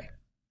had to say.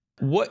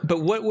 But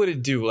what would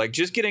it do? Like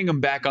just getting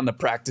him back on the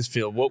practice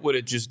field, what would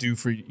it just do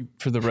for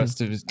the rest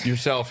of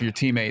yourself, your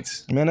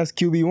teammates? Man, that's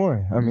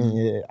QB1. I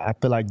mean, I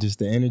feel like just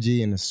the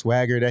energy and the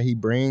swagger that he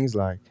brings,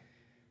 like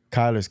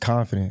Kyler's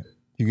confident.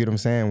 You get what I'm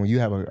saying? When you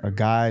have a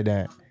guy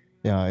that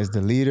is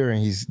the leader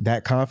and he's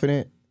that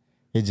confident,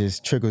 it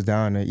just trickles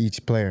down to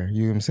each player.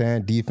 You know what I'm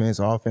saying? Defense,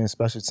 offense,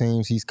 special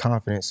teams, he's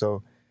confident.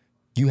 So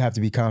you have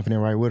to be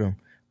confident right with him.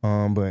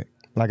 But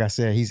like I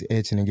said, he's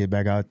itching to get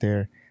back out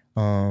there.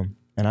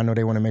 And I know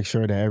they want to make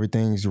sure that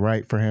everything's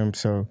right for him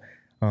so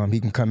he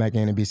can come back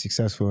in and be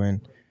successful.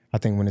 And I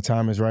think when the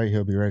time is right,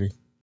 he'll be ready.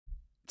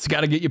 It's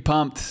got to get you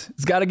pumped.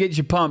 It's got to get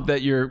you pumped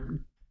that your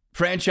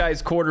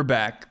franchise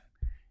quarterback,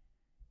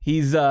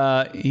 he's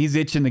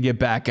itching to get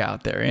back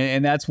out there.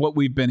 And that's what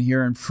we've been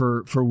hearing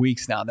for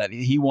weeks now, that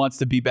he wants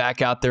to be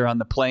back out there on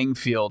the playing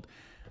field,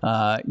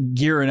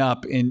 gearing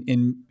up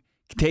in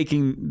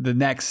taking the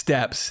next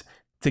steps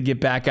to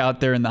get back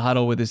out there in the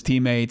huddle with his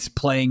teammates,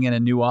 playing in a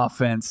new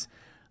offense.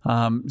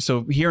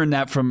 So hearing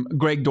that from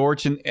Greg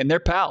Dortch and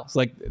their pals,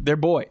 like they're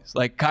boys,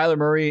 like Kyler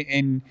Murray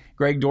and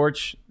Greg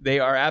Dortch, they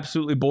are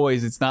absolutely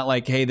boys. It's not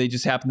like, hey, they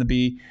just happen to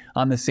be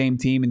on the same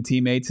team and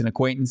teammates and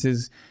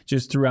acquaintances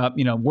just throughout,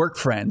 work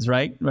friends,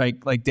 right?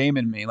 Like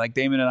Damon and me. Like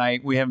Damon and I,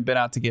 we haven't been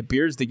out to get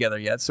beers together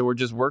yet, so we're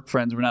just work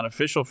friends. We're not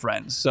official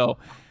friends. So,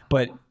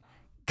 but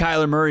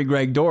Kyler Murray,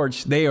 Greg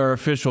Dortch, they are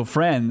official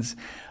friends.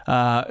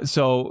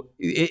 So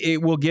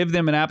it will give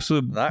them an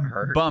absolute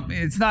bump.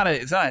 It's not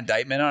an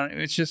indictment on it.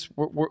 It's just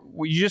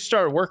you just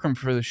started working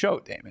for the show,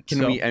 Damon.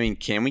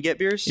 Can we get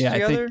beers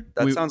together?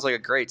 That sounds like a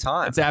great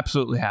time. It's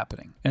absolutely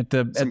happening at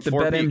the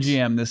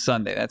BetMGM this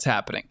Sunday. That's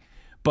happening.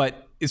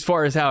 But as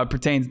far as how it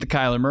pertains to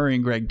Kyler Murray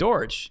and Greg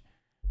Dortch,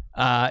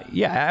 yeah,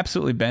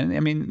 absolutely, Ben.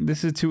 I mean,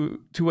 this is a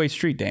two-way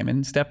street,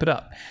 Damon. Step it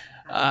up.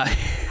 I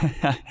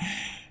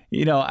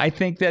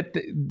think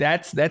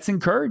that's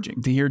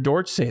encouraging to hear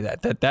Dortch say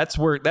that's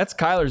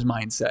Kyler's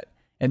mindset.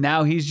 And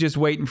now he's just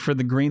waiting for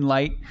the green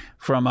light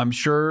from, I'm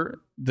sure,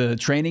 the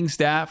training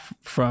staff,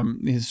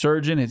 from his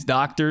surgeon, his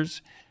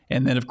doctors,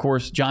 and then of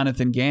course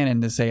Jonathan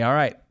Gannon to say, all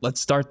right, let's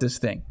start this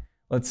thing.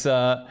 Let's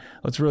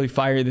really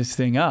fire this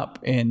thing up.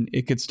 And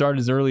it could start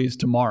as early as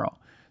tomorrow.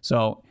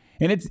 So,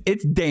 and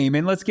it's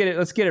Damon. Let's get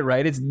it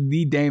right. It's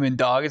the Damon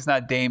dog. It's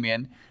not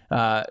Damien.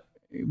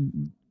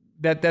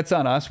 That's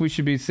on us. We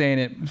should be saying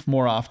it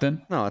more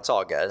often. No, it's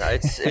all good.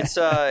 It's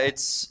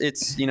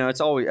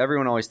always,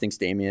 everyone always thinks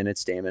Damien.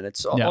 It's Damon.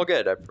 It's all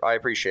good. I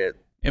appreciate it.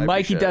 And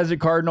Mikey Desert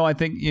Cardinal, I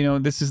think,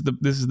 this is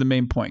the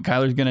main point.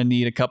 Kyler's going to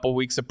need a couple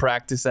weeks of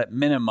practice at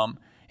minimum,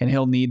 and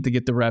he'll need to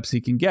get the reps he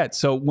can get.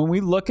 So when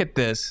we look at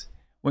this,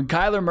 when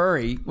Kyler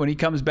Murray, when he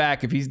comes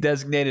back, if he's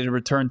designated to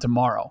return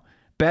tomorrow,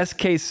 best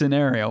case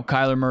scenario,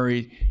 Kyler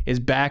Murray is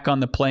back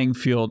on the playing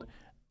field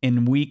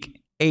in week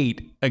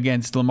 8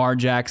 against Lamar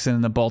Jackson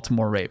and the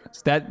Baltimore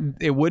Ravens. That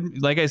it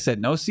wouldn't, like I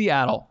said, no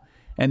Seattle.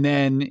 And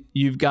then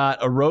you've got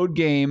a road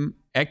game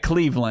at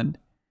Cleveland,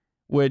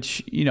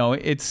 which,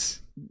 it's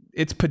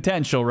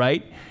potential,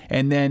 right?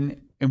 And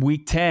then in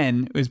week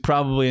 10 is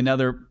probably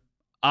another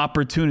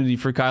opportunity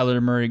for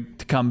Kyler Murray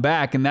to come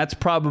back. And that's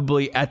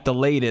probably at the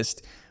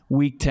latest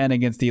week 10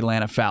 against the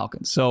Atlanta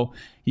Falcons. So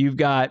you've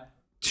got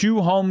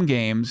 2 home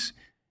games.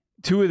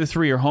 2 of the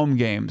 3 are home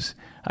games.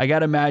 I got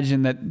to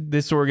imagine that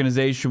this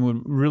organization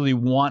would really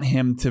want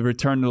him to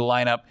return to the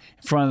lineup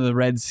in front of the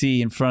Red Sea,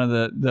 in front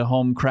of the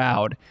home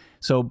crowd.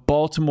 So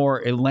Baltimore,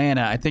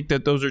 Atlanta, I think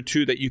that those are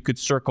 2 that you could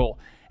circle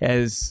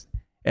as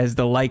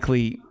the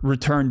likely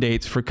return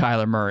dates for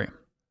Kyler Murray.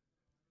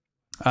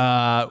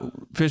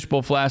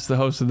 Fishbowl Flash, the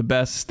host of the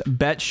Best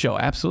Bet Show.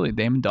 Absolutely,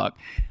 Damon Dog.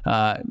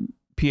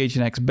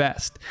 PHNX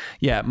Best.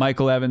 Yeah,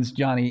 Michael Evans,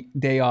 Johnny,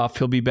 day off.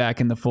 He'll be back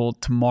in the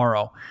fold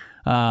tomorrow.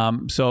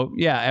 So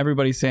yeah,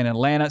 everybody's saying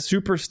Atlanta.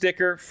 Super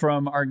sticker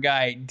from our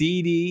guy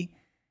DD,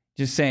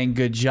 just saying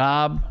good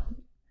job,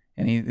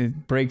 and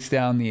it breaks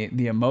down the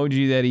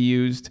emoji that he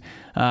used.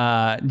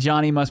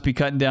 Johnny must be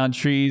cutting down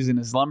trees in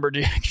his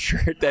lumberjack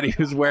shirt that he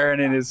was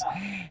wearing in his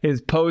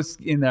post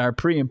in our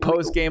pre and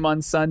post game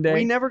on Sunday.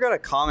 We never got a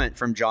comment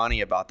from Johnny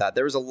about that.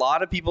 There was a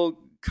lot of people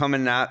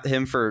coming at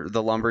him for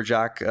the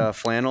lumberjack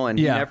flannel, and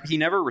he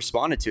never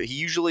responded to it. He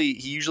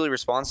usually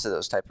responds to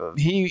those type of.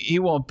 He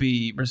won't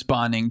be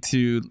responding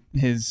to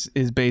his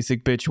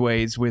basic bitch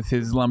ways with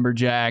his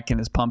lumberjack and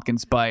his pumpkin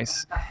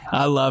spice.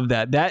 I love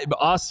that. That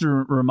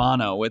Austin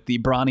Romano with the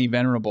Bronny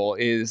Venerable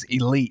is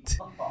elite.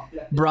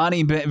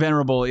 Bronny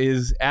Venerable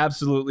is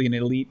absolutely an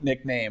elite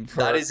nickname.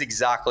 That is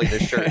exactly the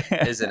shirt,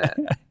 isn't it?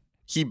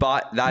 He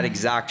bought that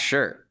exact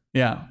shirt.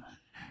 Yeah.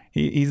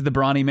 He's the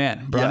Brawny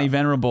man, Brawny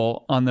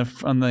Venerable on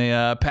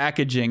the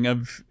packaging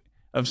of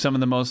some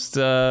of the most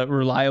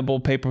reliable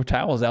paper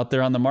towels out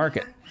there on the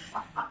market.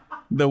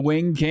 The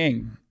Wing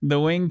King. The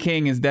Wing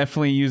King is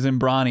definitely using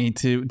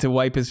Bronny to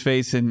wipe his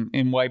face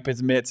and wipe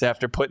his mitts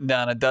after putting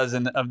down a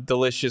dozen of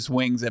delicious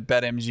wings at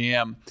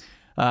BetMGM.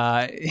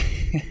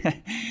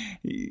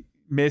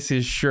 Miss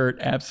his shirt,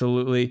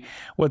 absolutely.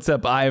 What's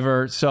up,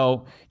 Ivor?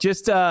 So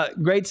just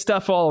great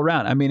stuff all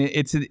around. I mean,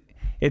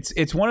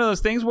 it's one of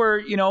those things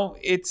where,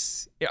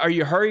 are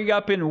you hurrying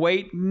up and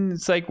waiting?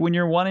 It's like when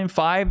you're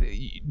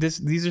 1-5,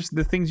 these are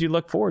the things you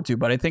look forward to.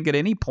 But I think at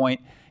any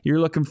point, you're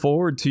looking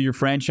forward to your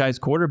franchise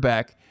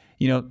quarterback,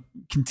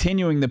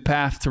 continuing the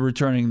path to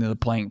returning to the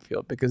playing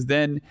field, because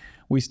then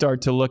we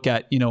start to look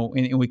at,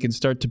 and we can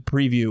start to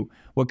preview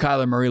what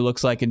Kyler Murray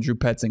looks like in Drew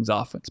Petzing's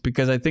offense,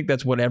 because I think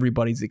that's what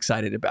everybody's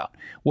excited about.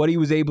 What he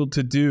was able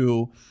to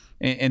do,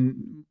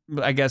 and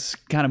I guess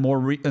kind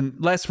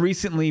of less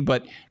recently,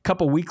 but a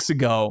couple weeks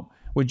ago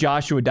with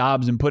Joshua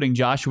Dobbs, and putting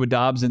Joshua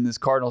Dobbs in this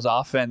Cardinals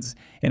offense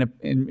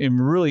in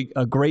really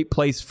a great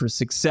place for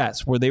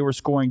success, where they were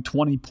scoring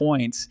 20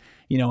 points,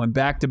 in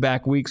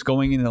back-to-back weeks,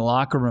 going into the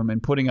locker room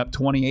and putting up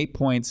 28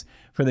 points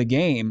for the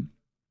game.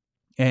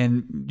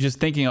 And just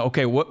thinking,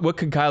 okay, what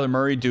could Kyler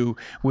Murray do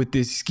with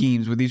these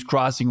schemes, with these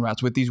crossing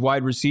routes, with these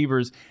wide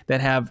receivers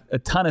that have a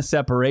ton of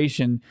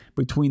separation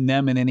between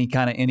them and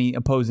any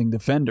opposing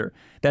defender?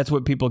 That's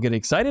what people get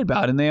excited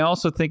about. And they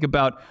also think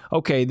about,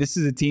 okay, this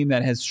is a team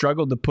that has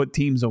struggled to put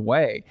teams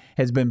away,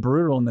 has been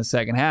brutal in the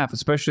second half,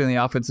 especially on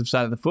the offensive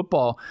side of the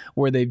football,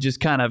 where they've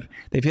just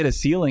they've hit a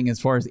ceiling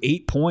as far as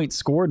 8 points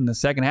scored in the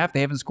second half.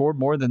 They haven't scored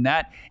more than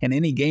that in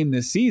any game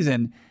this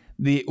season.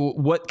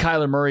 What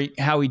Kyler Murray,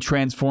 how he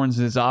transforms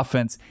his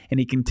offense,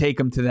 and he can take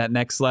them to that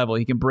next level.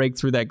 He can break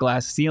through that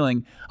glass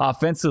ceiling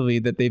offensively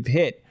that they've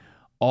hit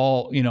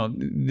all,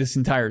 this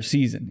entire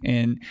season.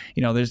 And,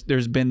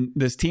 there's been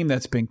this team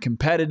that's been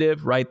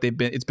competitive, right?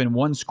 It's been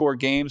 1-score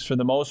games for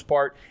the most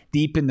part,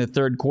 deep in the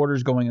third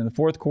quarters, going in the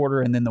fourth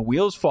quarter, and then the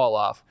wheels fall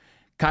off.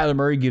 Kyler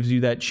Murray gives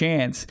you that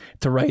chance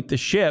to right the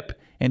ship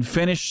and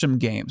finish some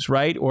games,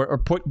 right? Or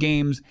put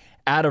games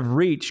out of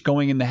reach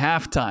going into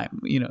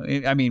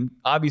halftime.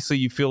 Obviously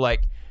you feel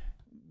like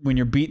when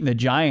you're beating the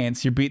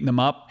Giants, you're beating them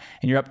up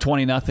and you're up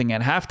 20-0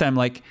 at halftime.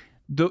 Like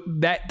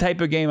that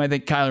type of game, I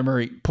think Kyler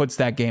Murray puts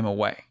that game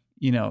away.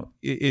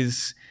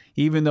 Is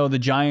even though the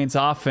Giants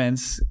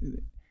offense,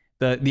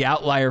 the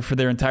outlier for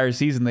their entire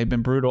season, they've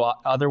been brutal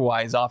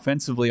otherwise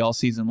offensively all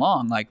season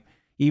long. Like,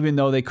 even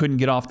though they couldn't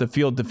get off the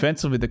field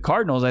defensively, the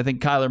Cardinals, I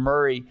think Kyler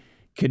Murray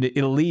could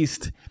at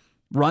least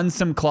run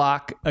some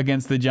clock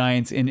against the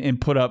Giants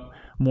and put up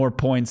more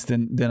points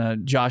than a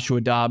Joshua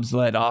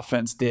Dobbs-led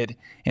offense did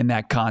in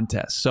that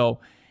contest.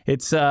 So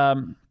it's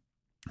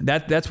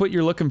that's what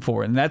you're looking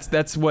for, and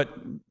that's what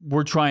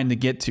we're trying to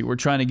get to. We're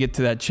trying to get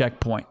to that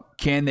checkpoint.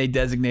 Can they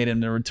designate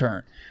him to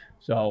return?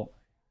 So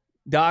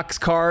Doc's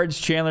cards,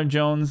 Chandler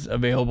Jones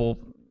available.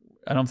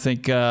 I don't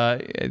think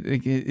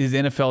his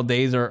NFL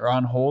days are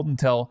on hold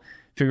until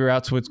figure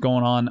out what's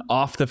going on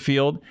off the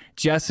field.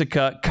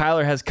 Jessica,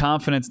 Kyler has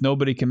confidence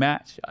nobody can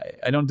match.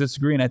 I don't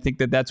disagree, and I think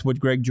that's what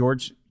Greg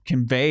George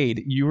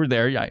conveyed. You were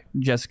there,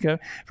 Jessica,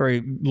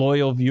 very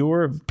loyal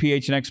viewer of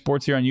PHNX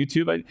Sports here on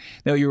YouTube. I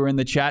know you were in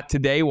the chat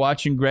today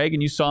watching Greg,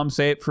 and you saw him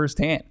say it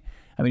firsthand.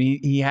 I mean,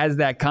 he has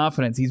that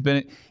confidence. He's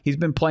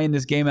been playing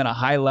this game at a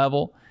high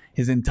level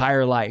his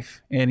entire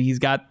life, and he's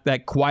got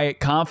that quiet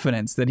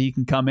confidence that he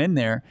can come in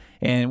there,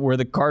 and where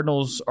the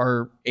Cardinals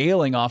are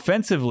ailing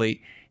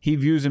offensively, he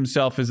views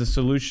himself as a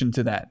solution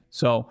to that.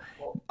 So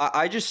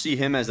I just see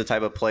him as the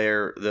type of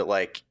player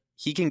that,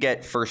 he can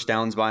get first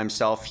downs by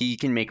himself. He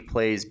can make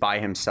plays by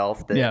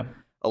himself that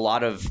a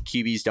lot of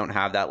QBs don't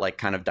have that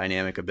kind of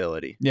dynamic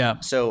ability. Yeah.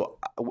 So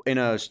in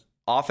a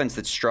offense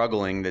that's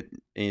struggling, that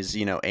is,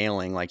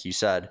 ailing, like you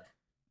said,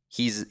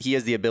 he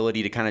has the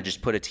ability to kind of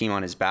just put a team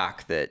on his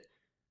back that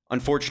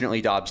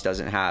unfortunately Dobbs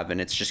doesn't have, and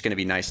it's just going to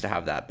be nice to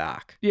have that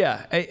back.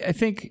 Yeah, I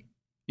think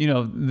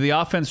the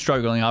offense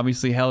struggling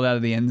obviously held out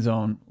of the end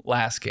zone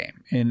last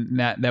game, and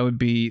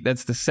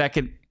that's the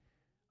second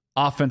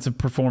offensive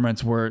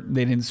performance where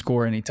they didn't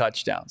score any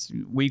touchdowns.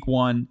 Week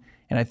 1,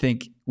 and I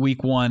think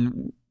week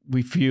 1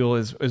 we feel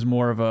is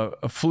more of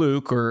a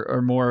fluke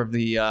or more of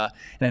an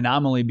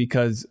anomaly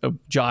because of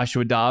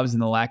Joshua Dobbs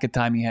and the lack of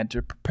time he had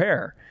to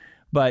prepare.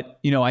 But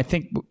I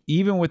think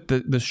even with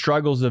the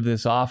struggles of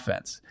this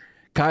offense,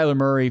 Kyler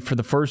Murray, for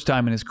the first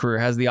time in his career,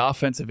 has the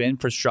offensive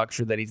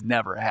infrastructure that he's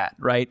never had,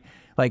 right?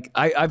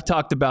 I've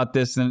talked about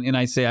this, and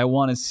I say I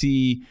want to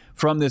see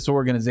from this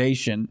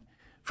organization,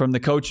 from the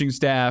coaching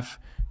staff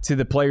to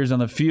the players on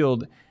the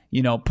field,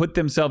 put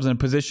themselves in a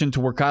position to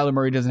where Kyler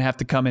Murray doesn't have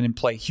to come in and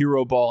play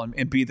hero ball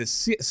and be the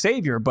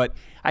savior. But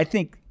I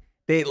think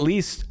they at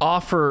least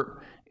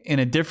offer in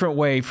a different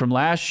way from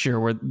last year,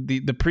 where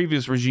the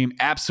previous regime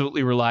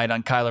absolutely relied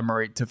on Kyler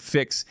Murray to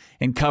fix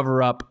and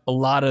cover up a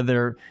lot of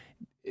their,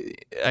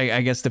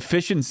 I guess,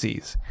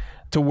 deficiencies,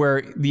 to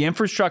where the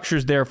infrastructure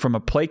is there from a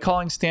play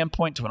calling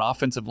standpoint, to an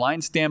offensive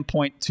line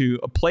standpoint, to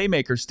a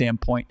playmaker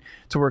standpoint,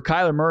 to where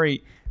Kyler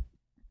Murray,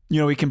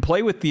 he can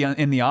play with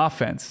in the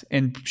offense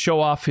and show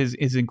off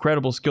his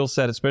incredible skill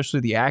set, especially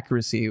the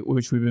accuracy,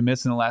 which we've been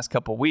missing the last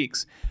couple of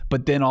weeks,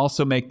 but then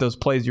also make those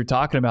plays you're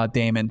talking about,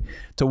 Damon,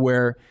 to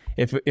where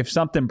if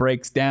something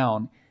breaks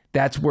down,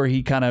 that's where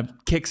he kind of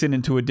kicks it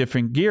into a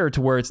different gear, to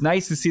where it's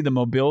nice to see the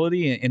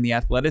mobility and the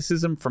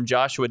athleticism from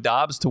Joshua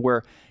Dobbs, to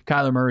where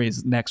Kyler Murray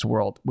is next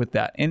world with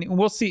that. And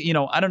we'll see,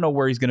 I don't know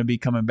where he's going to be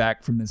coming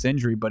back from this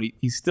injury, but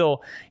he's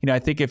still, I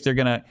think if they're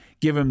going to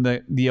give him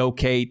the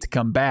okay to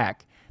come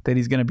back, that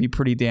he's going to be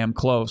pretty damn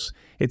close.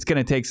 It's going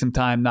to take some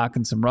time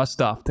knocking some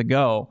rust off to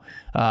go,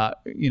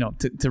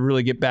 to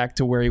really get back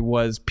to where he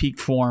was peak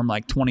form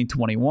like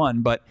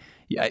 2021. But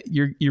yeah,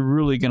 you're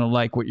really going to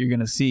like what you're going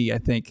to see, I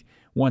think,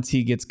 once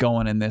he gets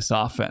going in this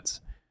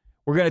offense.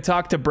 We're going to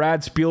talk to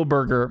Brad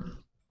Spielberger,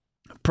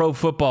 Pro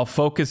Football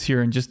Focus,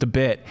 here in just a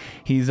bit.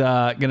 He's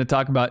going to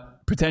talk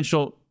about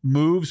potential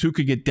moves, who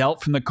could get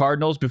dealt from the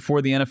Cardinals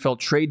before the NFL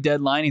trade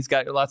deadline. He's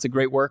got lots of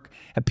great work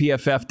at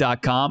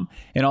PFF.com,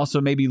 and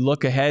also maybe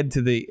look ahead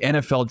to the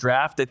NFL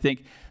draft. I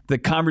think the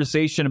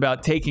conversation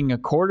about taking a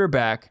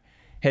quarterback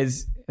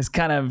has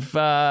kind of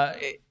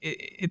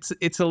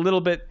it's a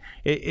little bit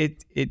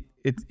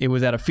it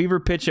was at a fever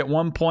pitch at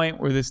one point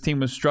where this team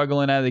was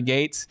struggling out of the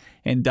gates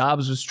and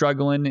Dobbs was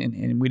struggling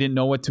and we didn't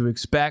know what to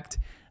expect,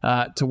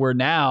 to where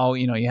now,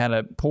 you had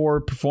a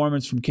poor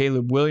performance from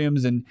Caleb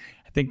Williams. And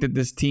I think that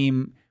this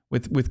team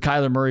with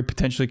Kyler Murray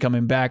potentially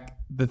coming back,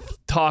 the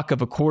talk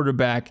of a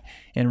quarterback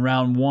in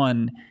round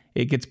one,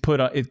 it gets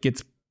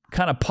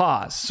kind of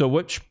paused. So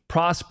which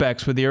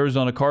prospects would the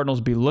Arizona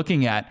Cardinals be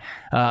looking at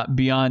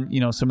beyond,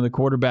 some of the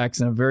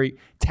quarterbacks in a very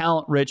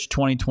talent-rich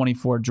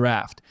 2024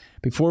 draft?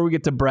 Before we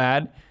get to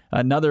Brad,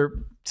 another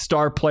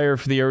star player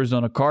for the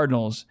Arizona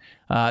Cardinals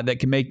that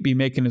can be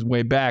making his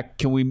way back,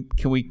 can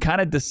we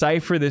kind of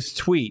decipher this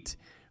tweet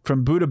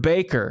from Budda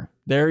Baker?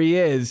 There he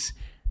is.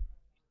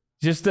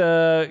 Just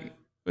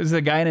is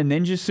the guy in a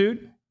ninja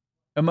suit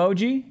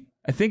emoji?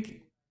 I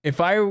think if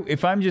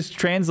I'm just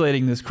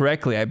translating this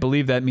correctly, I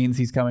believe that means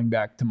he's coming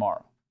back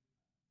tomorrow.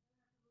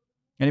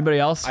 Anybody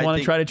else want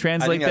to try to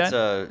translate that? I think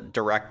that's a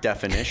direct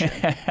definition.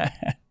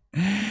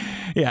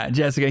 Yeah,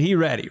 Jessica, he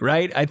ready,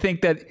 right? I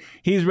think that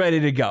he's ready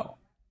to go.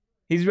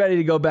 He's ready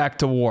to go back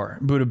to war,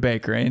 Budda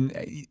Baker.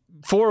 And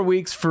 4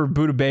 weeks for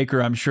Budda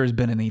Baker, I'm sure, has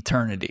been an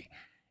eternity.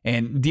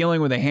 And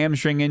dealing with a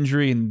hamstring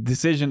injury and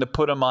decision to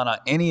put him on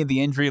any of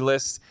the injury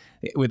lists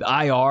with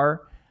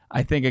IR,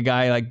 I think a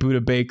guy like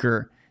Budda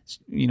Baker,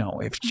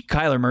 if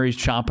Kyler Murray's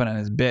chomping on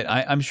his bit,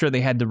 I'm sure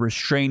they had to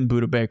restrain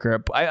Budda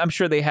Baker. I'm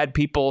sure they had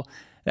people,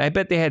 I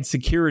bet they had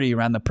security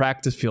around the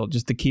practice field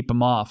just to keep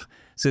him off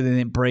so they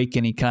didn't break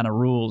any kind of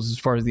rules as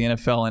far as the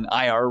NFL and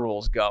IR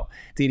rules go.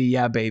 Didi,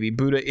 yeah, baby.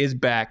 Budda is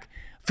back.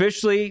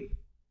 Officially,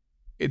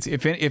 it's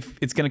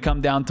going to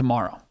come down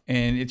tomorrow,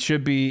 and it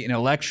should be an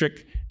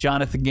electric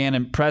Jonathan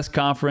Gannon press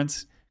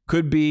conference.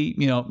 Could be,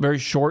 very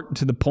short and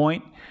to the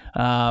point,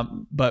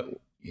 but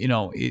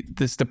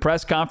this the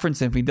press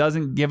conference. If he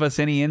doesn't give us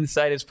any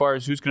insight as far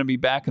as who's going to be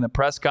back in the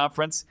press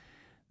conference,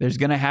 there's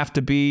going to have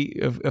to be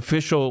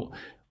official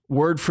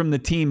word from the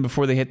team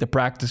before they hit the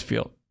practice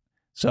field.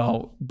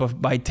 So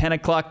by 10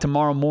 o'clock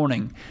tomorrow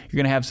morning, you're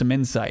going to have some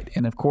insight.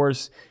 And of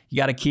course, you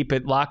got to keep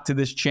it locked to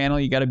this channel.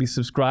 You got to be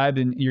subscribed,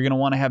 and you're going to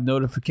want to have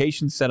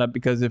notifications set up,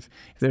 because if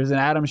there's an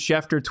Adam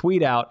Schefter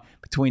tweet out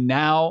between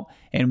now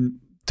and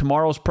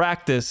tomorrow's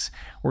practice,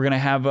 we're going to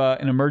have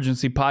an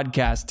emergency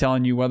podcast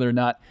telling you whether or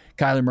not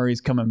Kyler Murray's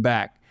coming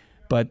back.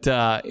 But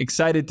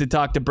excited to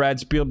talk to Brad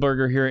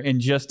Spielberger here in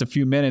just a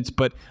few minutes,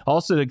 but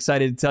also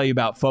excited to tell you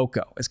about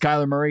FOCO. As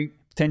Kyler Murray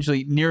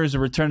potentially nears a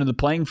return to the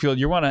playing field,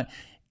 you want to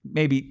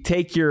maybe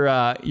take your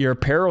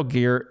apparel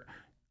gear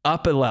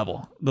up a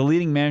level. The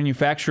leading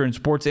manufacturer in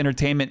sports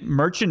entertainment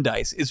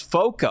merchandise is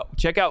FOCO.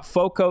 Check out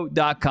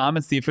FOCO.com.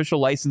 It's the official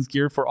licensed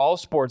gear for all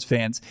sports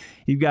fans.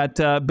 You've got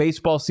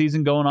baseball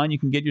season going on. You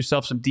can get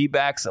yourself some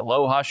D-backs,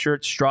 Aloha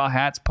shirts, straw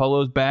hats,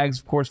 polos, bags,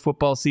 of course,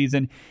 football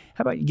season.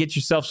 How about you get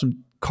yourself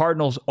some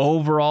Cardinals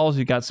overalls?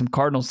 You got some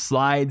Cardinals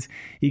slides.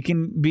 You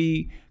can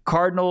be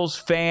Cardinals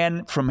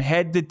fan from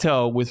head to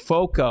toe with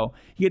FOCO.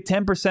 You get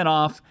 10%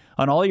 off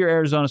on all your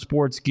Arizona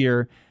sports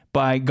gear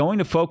by going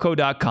to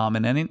FOCO.com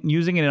and then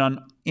using it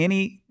on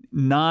any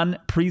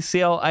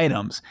non-presale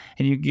items,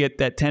 and you get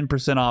that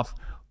 10% off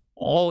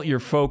all your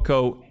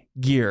FOCO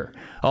gear.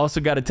 I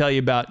also got to tell you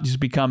about just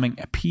becoming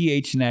a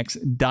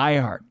PHNX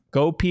diehard.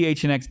 Go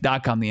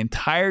PHNX.com. The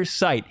entire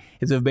site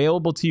is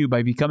available to you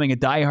by becoming a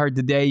diehard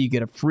today. You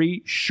get a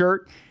free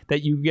shirt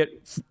that you get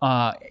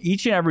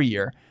each and every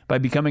year. By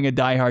becoming a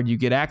diehard, you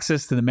get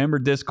access to the member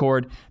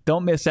Discord.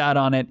 Don't miss out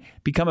on it.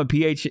 Become a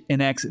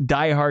PHNX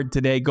diehard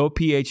today. Go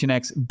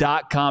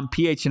PHNX.com.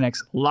 PHNX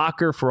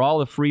Locker for all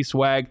the free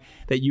swag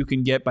that you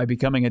can get by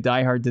becoming a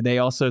diehard today.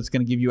 Also, it's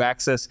going to give you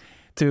access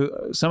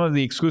to some of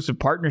the exclusive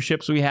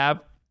partnerships we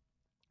have.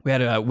 We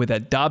had with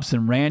that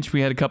Dobson Ranch,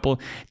 we had a couple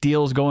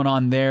deals going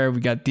on there.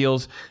 We got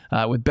deals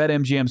with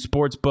BetMGM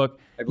Sportsbook.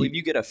 I believe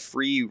you get a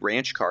free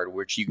ranch card,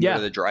 which you can go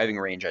to the driving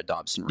range at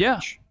Dobson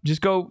Ranch. Yeah,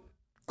 just go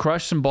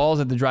crush some balls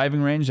at the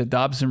driving range at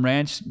Dobson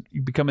Ranch,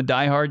 you become a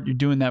diehard, you're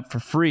doing that for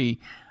free.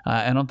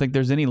 I don't think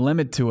there's any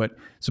limit to it.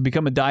 So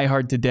become a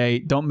diehard today.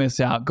 Don't miss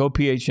out. Go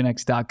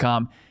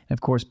phnx.com and,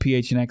 of course,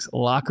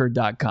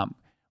 phnxlocker.com.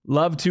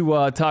 Love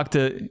to talk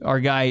to our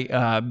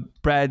guy,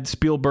 Brad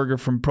Spielberger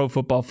from Pro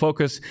Football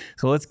Focus.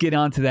 So let's get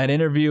on to that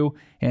interview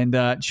and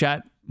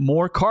chat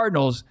more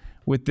Cardinals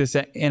with this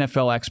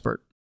NFL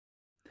expert.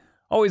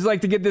 Always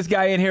like to get this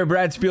guy in here,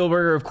 Brad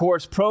Spielberger, of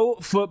course, Pro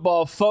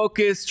Football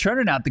Focus,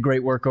 churning out the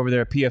great work over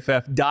there at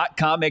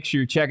PFF.com. Make sure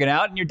you're checking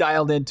out, and you're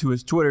dialed into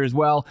his Twitter as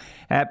well,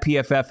 at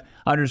PFF_Brad.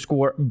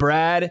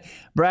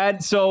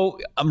 Brad, so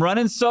I'm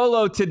running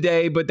solo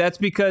today, but that's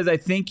because I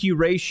think you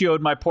ratioed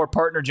my poor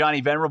partner,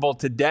 Johnny Venerable,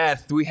 to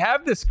death. We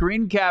have the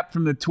screen cap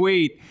from the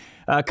tweet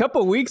a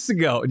couple weeks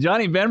ago.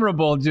 Johnny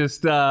Venerable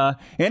just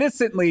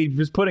innocently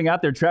was putting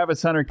out there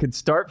Travis Hunter could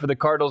start for the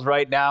Cardinals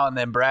right now, and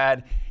then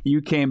Brad, you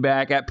came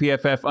back at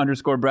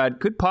PFF_Brad,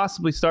 could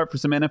possibly start for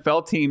some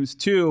NFL teams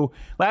too.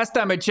 Last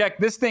time I checked,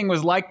 this thing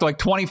was liked like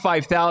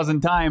 25,000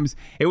 times.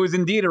 It was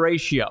indeed a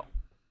ratio.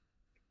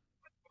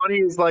 Funny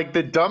is like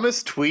the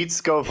dumbest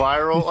tweets go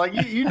viral. Like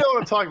you know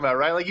what I'm talking about,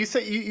 right? Like you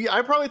said,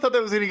 I probably thought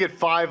that was going to get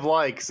 5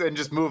 likes and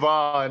just move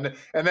on,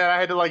 and then I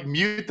had to like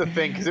mute the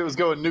thing because it was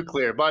going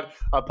nuclear. But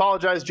I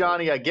apologize,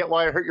 Johnny. I get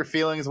why I hurt your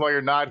feelings while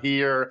you're not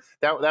here.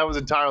 That was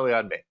entirely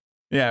on me.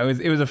 Yeah,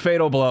 it was a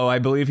fatal blow. I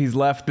believe he's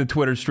left the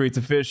Twitter streets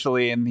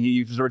officially, and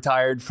he's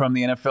retired from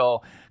the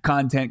NFL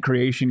content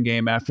creation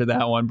game after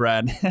that one,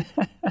 Brad.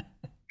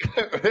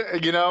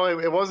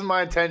 It wasn't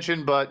my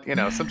intention, but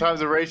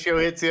sometimes a ratio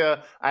hits you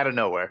out of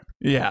nowhere.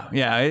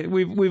 Yeah.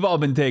 We've all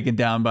been taken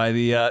down by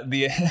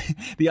the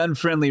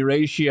unfriendly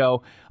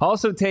ratio.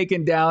 Also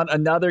taken down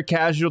another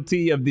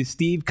casualty of the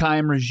Steve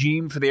Keim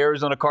regime for the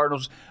Arizona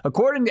Cardinals,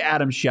 according to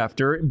Adam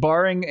Schefter.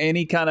 Barring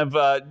any kind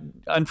of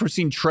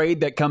unforeseen trade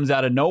that comes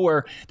out of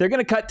nowhere, they're going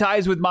to cut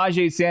ties with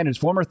Myjai Sanders,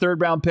 former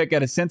third-round pick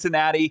out of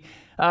Cincinnati.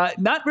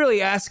 Not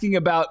really asking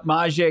about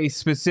Myjai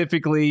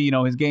specifically,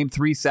 his game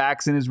 3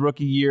 sacks in his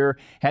rookie year,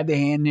 had the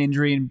hand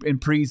injury in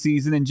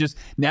preseason, and just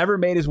never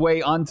made his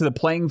way onto the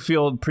playing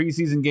field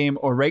preseason game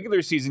or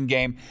regular season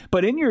game.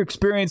 But in your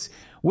experience,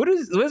 what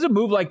does a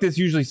move like this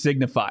usually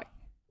signify?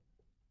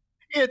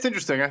 Yeah, it's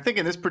interesting. I think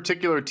in this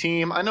particular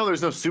team, I know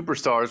there's no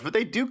superstars, but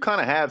they do kind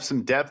of have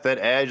some depth at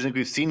edge. I think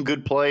we've seen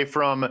good play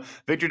from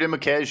Victor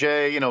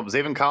Dimukeje.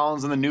 Zaven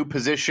Collins in the new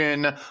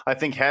position, I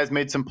think, has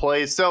made some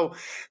plays. So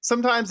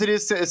sometimes it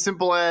is as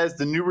simple as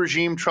the new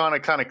regime trying to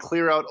kind of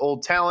clear out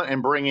old talent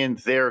and bring in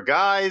their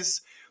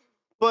guys.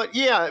 But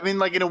yeah, I mean,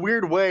 like in a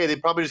weird way, they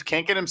probably just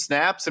can't get him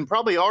snaps and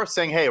probably are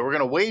saying, hey, we're going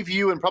to waive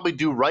you and probably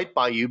do right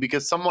by you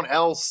because someone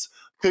else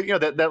could,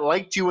 that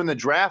liked you in the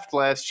draft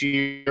last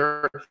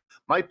year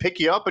might pick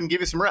you up and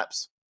give you some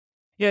reps.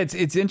 Yeah,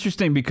 it's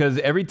interesting because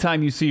every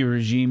time you see a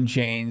regime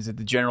change at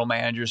the general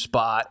manager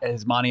spot,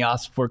 as Monty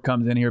Ossenfort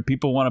comes in here,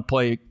 people want to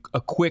play a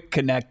quick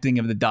connecting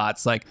of the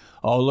dots. Like,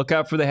 oh, look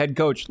out for the head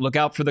coach. Look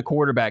out for the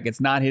quarterback. It's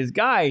not his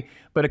guy.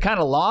 But it kind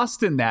of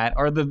lost in that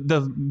are the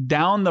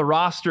down the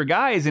roster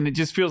guys. And it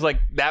just feels like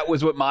that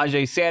was what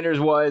Myjai Sanders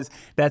was.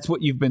 That's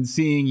what you've been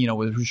seeing,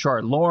 with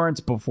Rashard Lawrence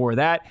before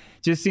that.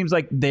 Just seems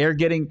like they're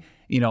getting,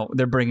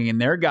 they're bringing in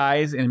their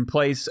guys in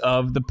place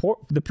of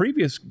the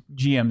previous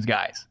GM's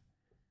guys.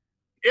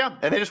 Yeah,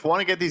 and they just want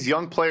to get these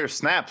young players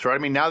snaps, right? I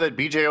mean, now that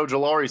B.J.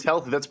 Ojulari is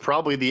healthy, that's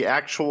probably the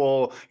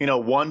actual,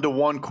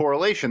 one-to-one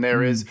correlation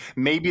there is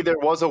maybe there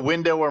was a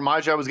window where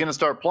Myjai was going to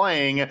start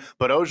playing,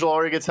 but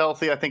Ojulari gets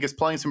healthy, I think is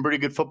playing some pretty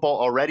good football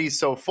already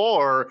so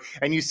far.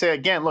 And you say,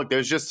 again, look,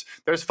 there's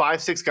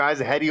 5-6 guys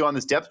ahead of you on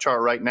this depth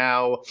chart right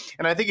now.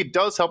 And I think it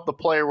does help the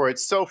player where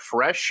it's so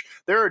fresh.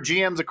 There are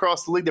GMs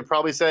across the league that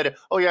probably said,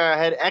 oh, yeah, I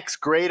had X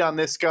grade on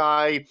this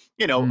guy,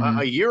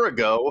 a year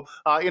ago,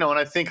 and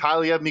I think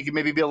highly of me could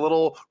maybe be a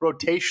little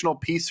rotational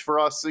piece for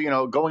us,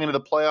 going into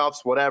the playoffs,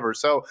 whatever.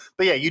 So,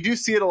 but yeah, you do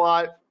see it a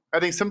lot. I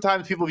think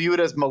sometimes people view it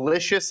as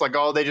malicious, like,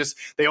 oh,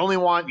 they only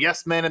want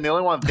yes men and they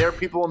only want their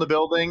people in the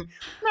building.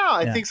 No,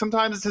 I think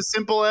sometimes it's as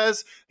simple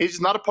as he's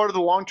just not a part of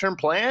the long-term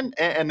plan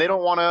and they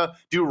don't want to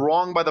do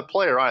wrong by the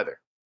player either.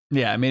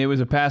 Yeah, I mean, it was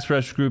a pass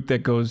rush group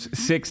that goes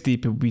 6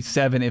 deep. It would be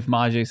 7 if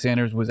Myjai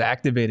Sanders was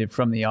activated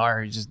from the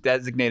IR. He's just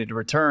designated to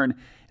return.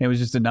 And it was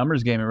just a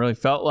numbers game. It really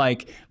felt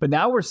like. But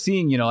now we're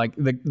seeing, like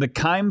the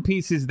Keim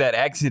pieces that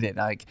exited.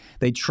 Like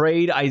they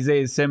trade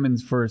Isaiah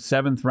Simmons for a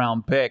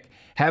 7th-round pick.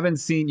 Haven't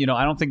seen,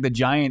 I don't think the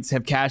Giants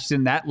have cashed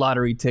in that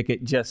lottery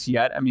ticket just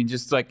yet. I mean,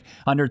 just like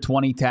under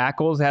 20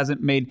 tackles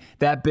hasn't made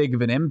that big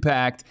of an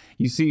impact.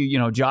 You see,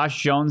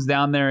 Josh Jones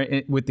down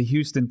there with the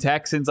Houston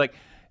Texans. Like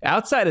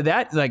outside of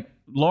that, like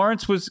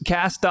Lawrence was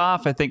cast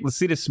off. I think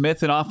Lacita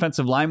Smith, an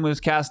offensive lineman, was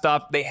cast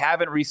off. They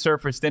haven't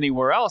resurfaced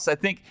anywhere else. I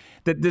think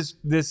that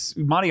this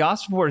Monty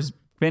Ossenfort has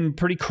been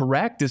pretty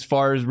correct as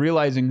far as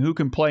realizing who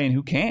can play and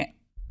who can't.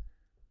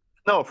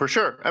 No, for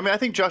sure. I mean, I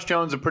think Josh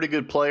Jones is a pretty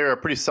good player, a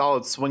pretty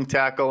solid swing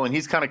tackle, and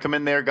he's kind of come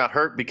in there, got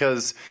hurt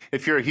because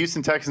if you're a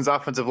Houston Texans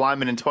offensive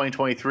lineman in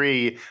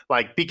 2023,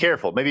 like, be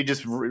careful. Maybe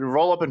just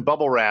roll up in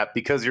bubble wrap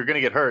because you're going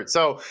to get hurt.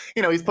 So,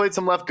 he's played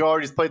some left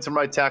guard, he's played some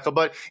right tackle.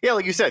 But, yeah,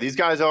 like you said, these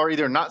guys are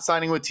either not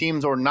signing with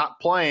teams or not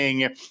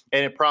playing, and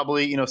it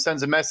probably,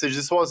 sends a message.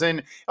 This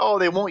wasn't,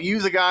 they won't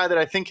use a guy that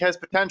I think has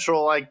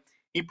potential. Like,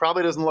 he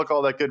probably doesn't look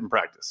all that good in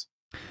practice.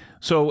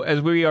 So as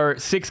we are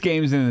 6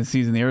 games into the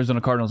season, the Arizona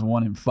Cardinals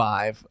 1-5,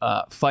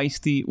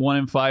 feisty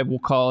 1-5, we'll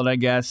call it, I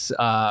guess.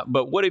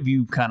 But what have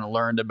you kind of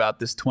learned about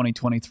this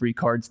 2023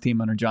 Cards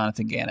team under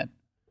Jonathan Gannon?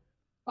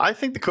 I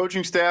think the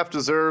coaching staff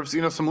deserves,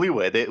 some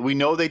leeway. We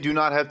know they do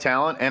not have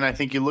talent, and I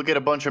think you look at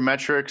a bunch of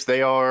metrics.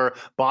 They are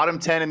bottom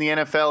 10 in the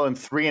NFL in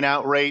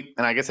 3-and-out rate,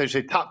 and I guess I should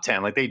say top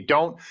 10. Like, they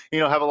don't,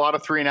 have a lot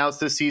of 3-and-outs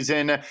this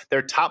season.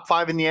 They're top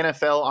 5 in the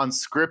NFL on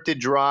scripted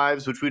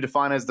drives, which we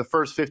define as the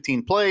first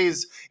 15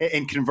 plays,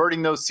 and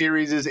converting those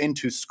series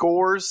into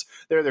scores.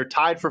 They're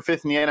tied for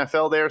 5th in the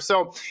NFL there.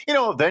 So,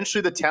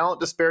 eventually the talent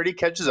disparity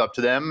catches up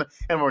to them,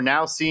 and we're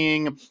now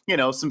seeing,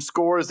 some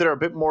scores that are a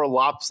bit more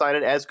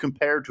lopsided as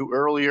compared to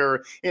earlier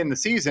in the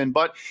season.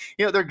 But,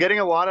 they're getting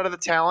a lot out of the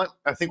talent.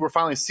 I think we're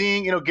finally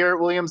seeing, Garrett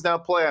Williams now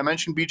play. I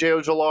mentioned B.J.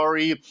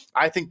 Ojulari.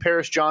 I think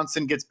Paris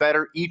Johnson gets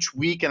better each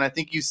week, and I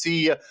think you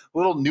see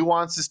little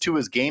nuances to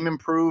his game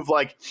improve.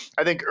 Like,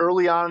 I think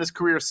early on in his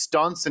career,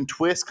 stunts and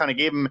twists kind of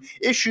gave him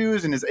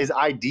issues, and his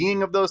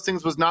IDing of those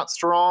things was not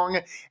strong.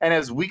 And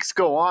as weeks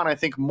go on, I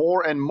think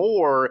more and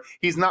more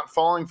he's not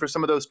falling for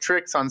some of those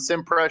tricks on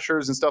sim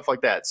pressures and stuff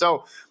like that.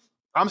 So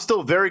I'm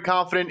still very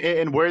confident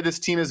in where this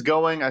team is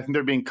going. I think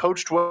they're being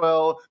coached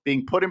well,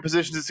 being put in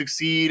position to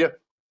succeed.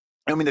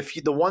 I mean,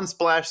 the one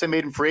splash they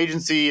made in free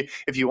agency,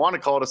 if you want to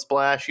call it a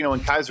splash,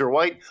 and Kaiser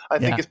White, I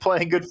think is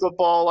playing good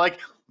football. Like,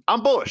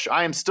 I'm bullish.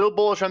 I am still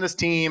bullish on this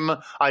team.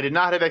 I did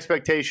not have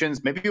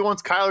expectations. Maybe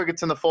once Kyler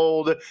gets in the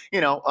fold,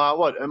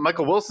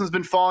 Michael Wilson's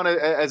been fun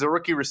as a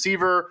rookie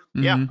receiver.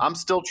 Mm-hmm. Yeah, I'm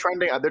still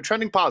trending. They're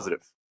trending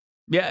positive.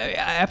 Yeah,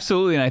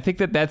 absolutely. And I think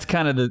that's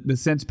kind of the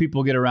sense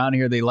people get around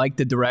here. They like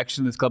the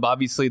direction of this club.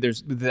 Obviously,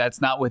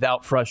 that's not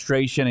without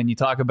frustration. And you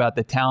talk about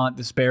the talent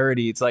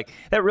disparity. It's like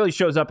that really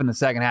shows up in the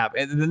second half.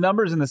 And the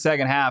numbers in the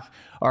second half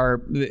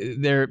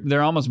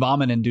they're almost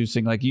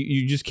vomit-inducing. Like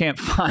you just can't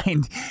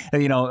find,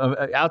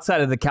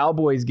 outside of the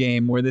Cowboys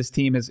game where this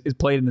team is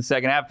played in the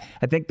second half.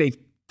 I think they've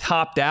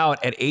topped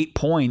out at 8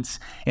 points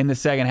in the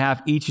second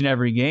half each and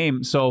every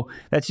game. So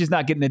that's just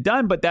not getting it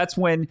done. But that's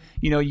when,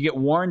 you get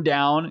worn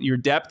down, your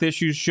depth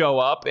issues show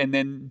up, and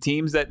then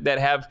teams that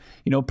have,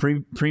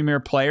 premier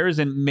players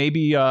and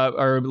maybe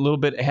are a little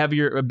bit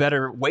heavier, a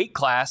better weight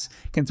class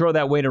can throw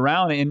that weight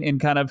around and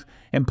kind of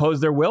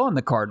impose their will on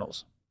the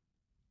Cardinals.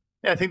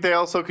 Yeah, I think they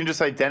also can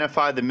just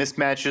identify the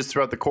mismatches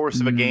throughout the course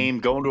of a game,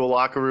 go into a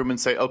locker room and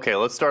say, okay,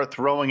 let's start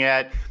throwing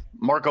at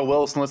Marco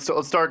Wilson. Let's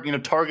start,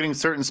 targeting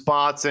certain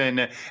spots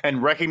and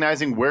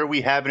recognizing where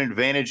we have an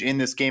advantage in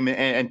this game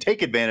and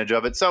take advantage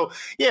of it. So,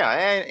 yeah,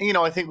 and,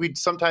 I think we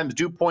sometimes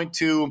do point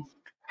to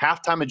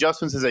halftime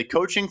adjustments as a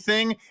coaching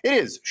thing. It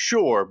is,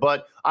 sure,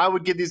 but I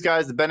would give these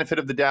guys the benefit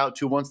of the doubt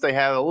too once they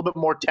have a little bit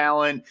more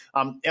talent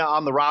on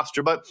the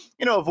roster. But,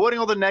 avoiding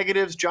all the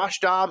negatives, Josh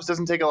Dobbs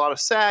doesn't take a lot of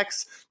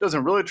sacks,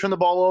 doesn't really turn the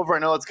ball over. I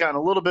know it's gotten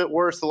a little bit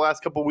worse the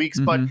last couple of weeks,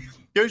 but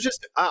there's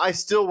just, I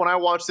still, when I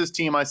watch this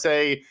team, I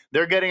say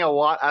they're getting a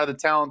lot out of the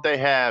talent they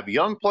have.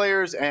 Young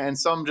players and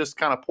some just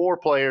kind of poor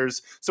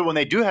players. So when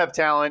they do have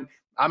talent,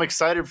 I'm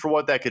excited for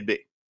what that could be.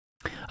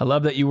 I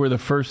love that you were the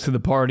first to the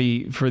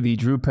party for the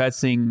Drew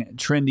Petzing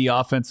trendy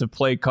offensive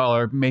play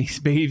caller,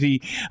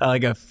 maybe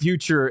like a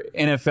future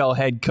NFL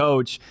head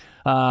coach.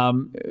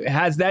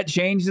 Has that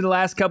changed in the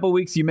last couple of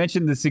weeks? You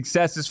mentioned the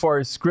success as far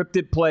as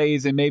scripted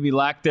plays and maybe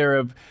lack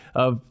thereof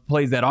of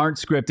plays that aren't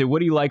scripted. What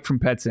do you like from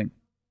Petzing?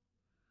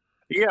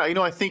 Yeah,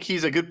 I think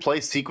he's a good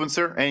play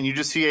sequencer, and you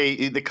just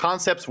see the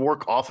concepts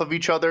work off of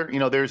each other.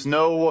 There's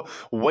no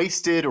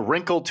wasted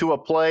wrinkle to a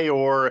play,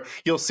 or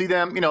you'll see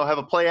them, have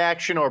a play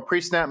action or a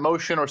pre-snap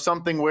motion or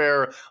something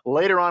where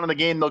later on in the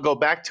game they'll go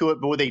back to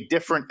it, but with a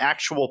different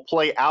actual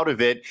play out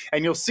of it.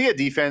 And you'll see a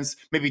defense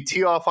maybe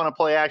tee off on a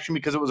play action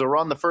because it was a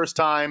run the first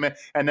time,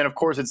 and then of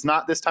course it's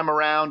not this time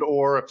around,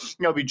 or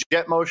be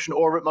jet motion,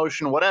 orbit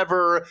motion,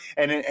 whatever.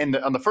 And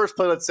on the first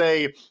play, let's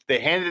say they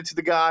handed it to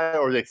the guy,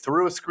 or they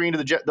threw a screen to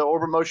the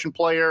orbit motion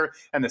player,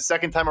 and the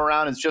second time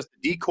around is just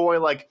a decoy.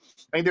 Like,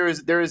 I think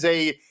there's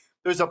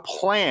a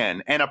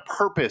plan and a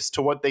purpose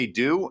to what they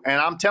do,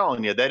 and I'm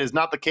telling you that is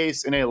not the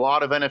case in a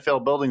lot of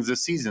NFL buildings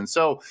this season.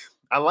 So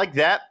I like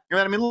that.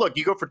 And look,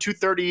 you go for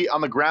 230 on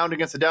the ground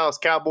against the Dallas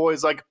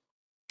Cowboys, like,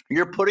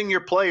 you're putting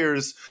your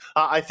players,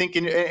 I think,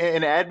 in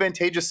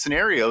advantageous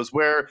scenarios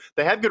where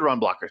they have good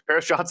run blockers.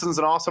 Paris Johnson's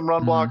an awesome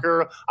run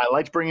blocker. I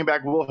liked bringing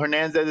back Will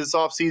Hernandez this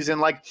offseason.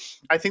 Like,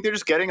 I think they're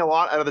just getting a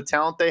lot out of the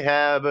talent they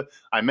have.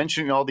 I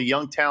mentioned all the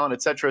young talent,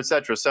 et cetera, et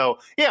cetera. So,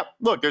 yeah,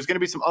 look, there's going to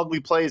be some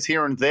ugly plays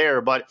here and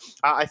there, but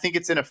I think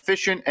it's an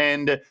efficient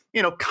and,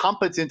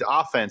 competent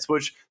offense,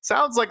 which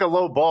sounds like a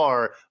low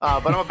bar,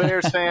 but I'm a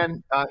Bears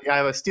fan. I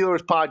have a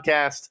Steelers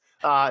podcast.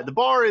 The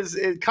bar is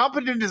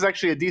competent is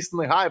actually a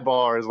decently high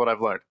bar, is what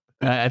I've learned.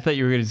 I thought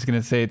you were just going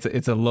to say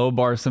it's a low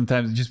bar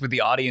sometimes, just with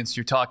the audience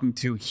you're talking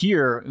to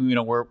here,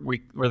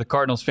 where the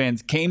Cardinals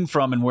fans came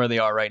from and where they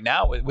are right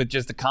now with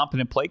just a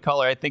competent play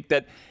caller. I think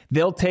that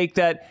they'll take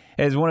that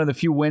as one of the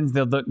few wins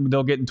they'll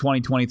get in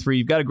 2023.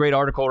 You've got a great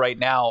article right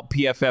now,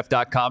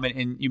 pff.com,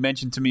 and you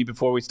mentioned to me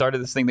before we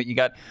started this thing that you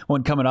got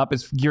one coming up.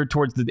 It's geared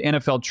towards the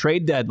NFL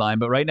trade deadline,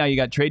 but right now you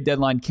got trade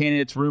deadline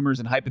candidates, rumors,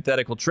 and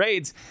hypothetical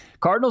trades.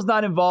 Cardinals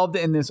not involved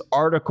in this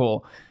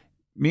article.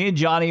 Me and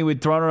Johnny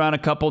would throw around a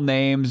couple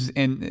names,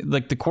 and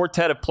like the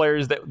quartet of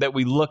players that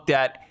we looked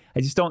at,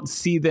 I just don't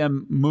see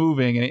them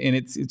moving. And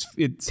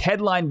it's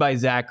headlined by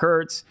Zach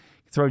Ertz.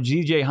 Throw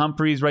G.J.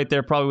 Humphries right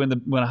there, probably one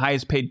of the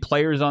highest paid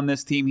players on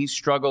this team. He's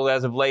struggled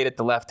as of late at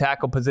the left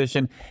tackle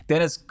position.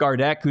 Dennis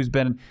Gardeck, who's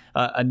been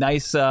a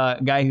nice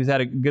guy who's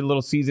had a good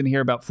little season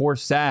here, about 4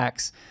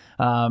 sacks.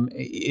 Do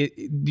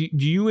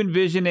you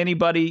envision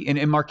anybody,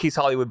 and Marquise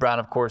Hollywood-Brown,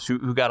 of course,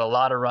 who got a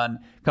lot of run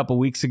a couple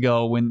weeks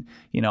ago when,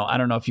 I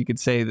don't know if you could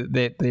say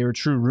that they were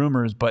true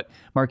rumors, but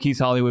Marquise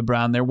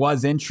Hollywood-Brown, there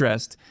was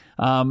interest.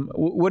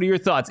 What are your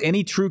thoughts?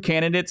 Any true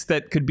candidates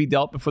that could be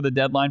dealt before the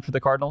deadline for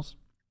the Cardinals?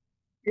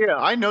 Yeah,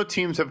 I know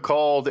teams have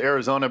called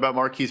Arizona about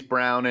Marquise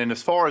Brown, and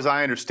as far as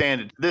I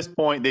understand it, at this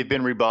point, they've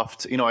been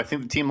rebuffed. I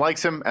think the team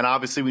likes him, and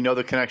obviously we know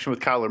the connection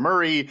with Kyler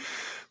Murray.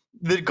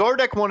 The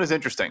Gardeck one is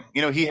interesting.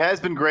 He has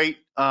been great,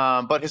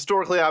 but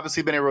historically,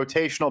 obviously, been a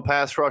rotational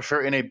pass rusher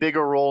in a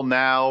bigger role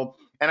now.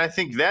 And I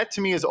think that,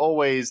 to me, is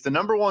always the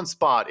number one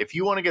spot. If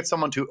you want to get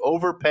someone to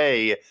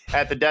overpay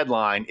at the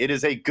deadline, it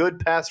is a good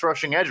pass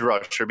rushing edge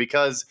rusher,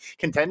 because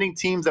contending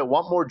teams that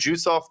want more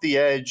juice off the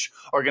edge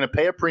are going to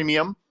pay a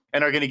premium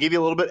and are going to give you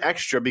a little bit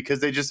extra,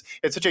 because it's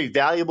such a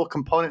valuable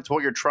component to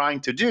what you're trying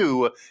to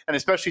do. And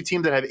especially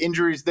teams that have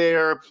injuries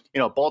there,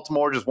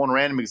 Baltimore, just one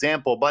random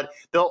example, but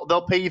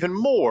they'll pay even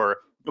more.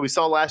 We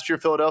saw last year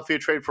Philadelphia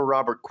trade for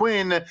Robert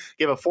Quinn,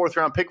 gave a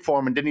 4th-round pick for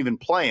him and didn't even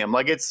play him.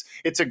 Like it's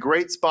a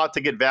great spot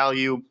to get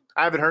value.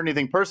 I haven't heard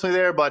anything personally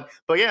there, but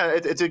yeah,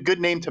 it's a good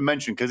name to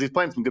mention because he's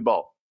playing some good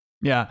ball.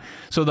 Yeah.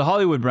 So the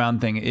Hollywood-Brown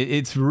thing,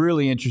 it's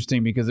really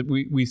interesting because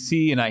we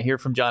see, and I hear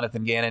from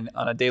Jonathan Gannon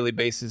on a daily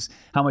basis,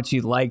 how much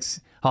he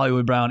likes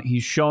Hollywood-Brown.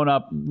 He's shown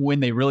up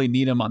when they really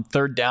need him on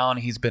 3rd down.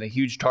 He's been a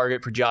huge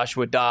target for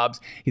Joshua Dobbs.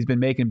 He's been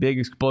making big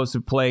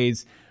explosive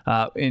plays,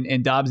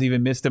 and Dobbs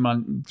even missed him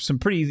on some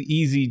pretty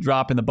easy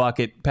drop in the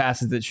bucket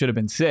passes that should have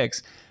been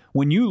 6.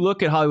 When you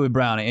look at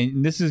Hollywood-Brown,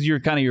 and this is your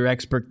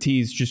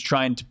expertise, just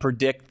trying to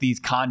predict these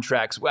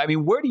contracts, I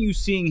mean, where are you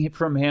seeing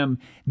from him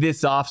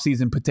this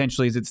offseason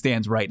potentially as it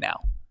stands right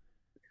now?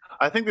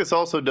 I think this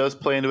also does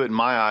play into it in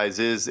my eyes.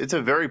 It's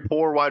a very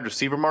poor wide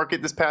receiver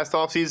market this past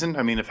offseason.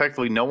 I mean,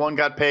 effectively no one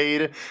got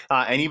paid,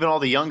 and even all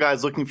the young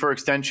guys looking for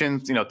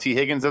extensions. T.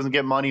 Higgins doesn't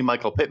get money.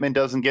 Michael Pittman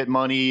doesn't get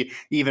money.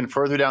 Even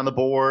further down the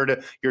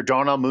board, your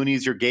Darnell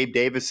Mooney's, your Gabe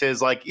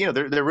Davis's.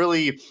 They're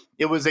really.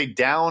 It was a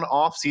down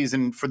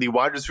offseason for the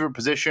wide receiver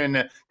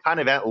position, kind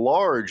of at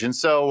large, and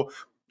so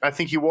I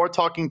think you are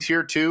talking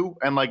tier 2,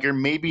 and you're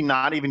maybe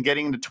not even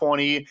getting to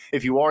 20.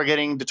 If you are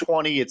getting to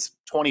 20, it's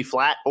 20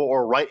 flat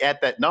or right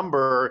at that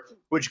number,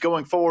 which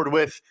going forward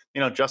with,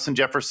 Justin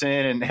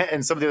Jefferson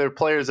and some of the other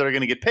players that are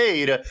going to get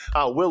paid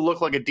will look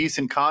like a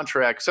decent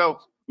contract. So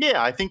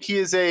yeah, I think he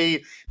is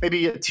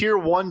maybe a tier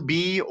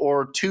 1B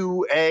or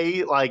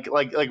 2A,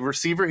 like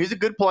receiver. He's a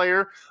good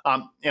player.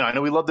 I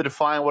know we love to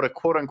define what a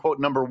quote unquote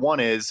number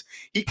 1 is.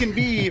 He can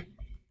be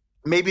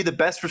maybe the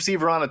best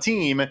receiver on a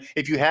team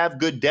if you have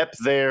good depth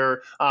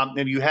there,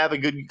 and you have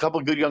a couple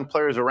of good young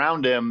players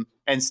around him,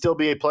 and still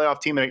be a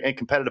playoff team and a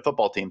competitive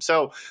football team.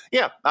 So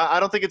yeah, I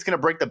don't think it's going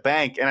to break the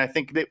bank, and I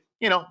think that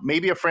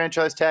maybe a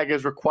franchise tag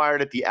is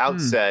required at the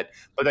outset,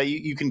 but that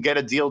you can get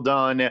a deal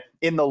done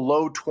in the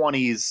low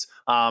 20s,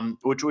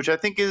 which I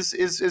think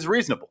is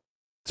reasonable.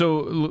 So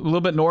a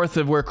little bit north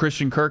of where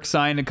Christian Kirk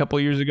signed a couple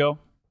of years ago.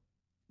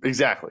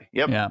 Exactly.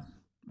 Yep. Yeah.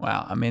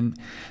 Wow. I mean,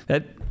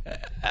 that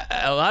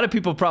a lot of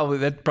people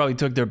probably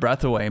took their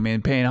breath away. I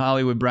mean, paying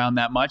Hollywood-Brown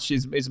that much,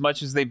 as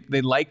much as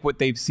they like what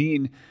they've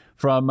seen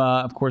from,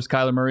 of course,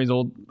 Kyler Murray's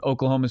old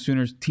Oklahoma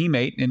Sooners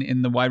teammate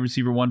in the wide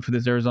receiver 1 for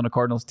this Arizona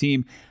Cardinals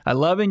team. I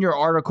love in your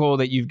article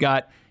that you've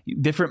got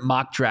different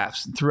mock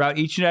drafts throughout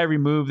each and every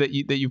move that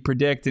you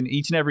predict, and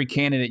each and every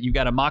candidate you've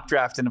got a mock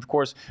draft. And of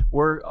course,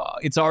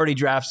 it's already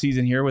draft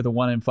season here with a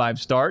 1-5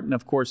 start, and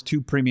of course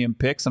 2 premium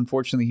picks.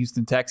 Unfortunately,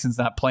 Houston Texans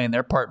not playing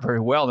their part very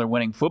well. They're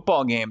winning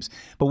football games,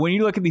 but when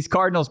you look at these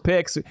Cardinals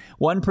picks,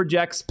 one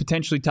projects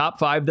potentially top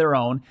 5 their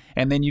own,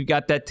 and then you've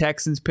got that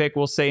Texans pick,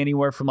 we'll say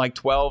anywhere from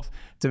 12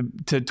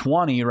 to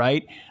 20,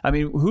 right? I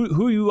mean,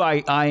 who are you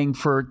eyeing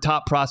for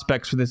top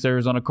prospects for this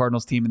Arizona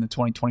Cardinals team in the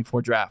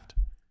 2024 draft?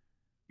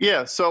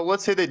 Yeah, so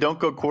let's say they don't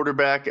go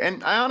quarterback,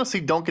 and I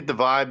honestly don't get the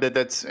vibe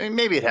that's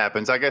maybe it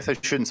happens. I guess I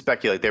shouldn't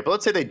speculate there, but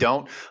let's say they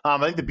don't. I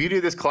think the beauty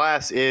of this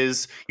class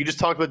is you just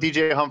talked about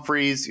DJ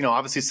Humphries.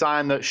 Obviously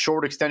signed the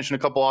short extension a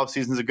couple off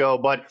seasons ago,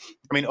 but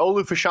I mean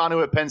Olu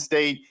Fashanu at Penn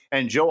State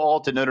and Joe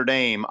Alt at Notre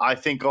Dame, I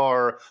think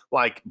are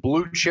like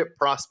blue chip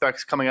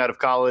prospects coming out of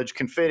college,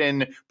 can fit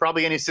in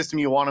probably any system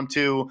you want them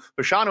to.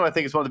 Fashanu, I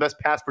think, is one of the best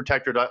pass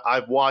protectors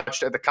I've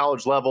watched at the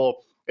college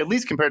level, at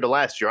least compared to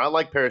last year. I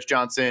like Paris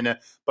Johnson,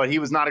 but he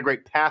was not a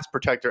great pass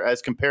protector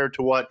as compared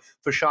to what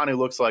Fashanu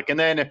looks like. And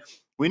then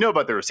we know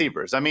about the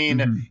receivers. I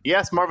mean,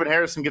 yes, Marvin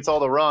Harrison gets all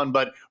the run,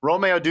 but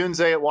Romeo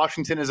Dunze at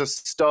Washington is a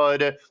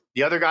stud.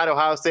 The other guy at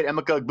Ohio State,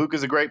 Emeka Egbuka,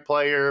 is a great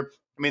player.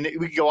 I mean,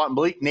 we could go on.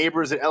 Malik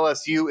Neighbors at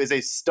LSU is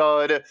a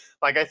stud.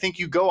 Like, I think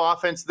you go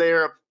offense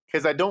there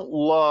because I don't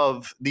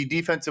love the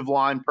defensive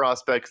line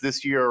prospects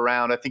this year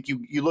around. I think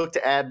you look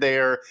to add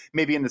there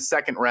maybe in the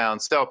second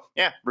round. So,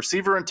 yeah,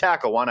 receiver and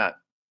tackle, why not?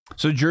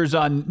 So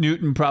Jerzon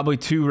Newton probably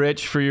too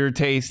rich for your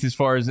taste as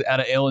far as out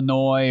of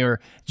Illinois, or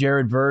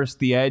Jared Verse,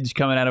 the edge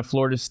coming out of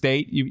Florida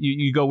State.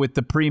 You go with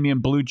the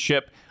premium blue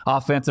chip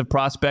offensive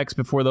prospects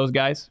before those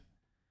guys?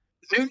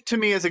 Newton to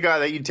me is a guy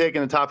that you'd take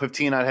in the top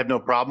 15. I'd have no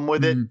problem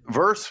with it.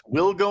 Verse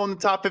will go in the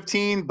top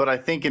 15, but I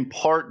think in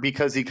part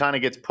because he kind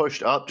of gets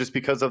pushed up just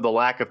because of the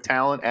lack of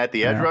talent at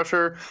the edge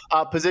rusher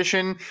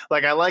position.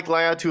 Like, I like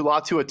Laiatu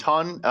Latu a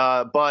ton,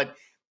 but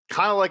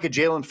kind of like a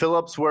Jalen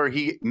Phillips, where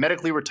he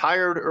medically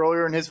retired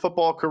earlier in his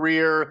football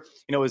career,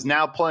 is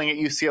now playing at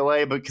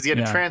UCLA, but because he had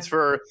to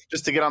transfer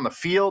just to get on the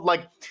field.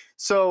 Like,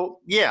 so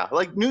yeah,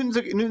 like Newton's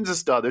a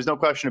stud. There's no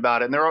question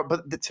about it. And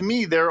but to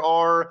me, there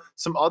are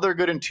some other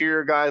good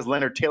interior guys,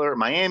 Leonard Taylor at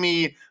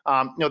Miami.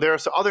 There are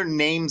some other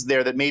names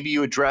there that maybe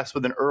you address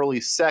with an early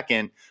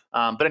second.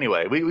 But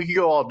anyway, we could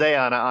go all day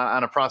on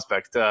a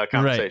prospect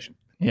conversation. Right.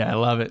 Yeah, I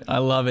love it. I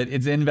love it.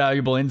 It's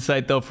invaluable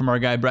insight, though, from our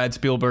guy, Brad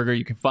Spielberger.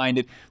 You can find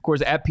it, of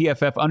course, at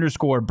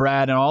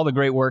PFF_Brad, and all the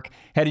great work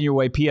heading your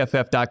way.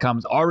 PFF.com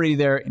is already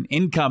there and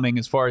incoming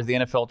as far as the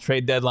NFL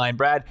trade deadline.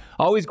 Brad,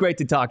 always great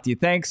to talk to you.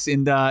 Thanks,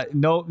 and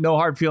no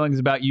hard feelings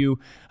about you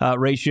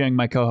ratioing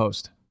my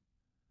co-host.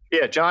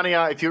 Yeah, Johnny,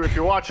 if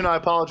you're watching, I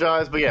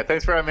apologize. But yeah,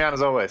 thanks for having me on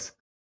as always.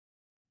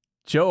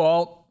 Joe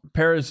Alt.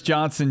 Paris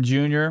Johnson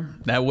Jr.,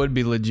 that would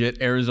be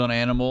legit. Arizona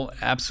Animal,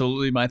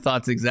 absolutely. My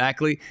thoughts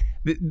exactly.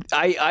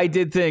 I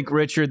did think,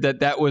 Richard,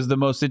 that was the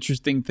most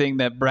interesting thing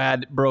that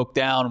Brad broke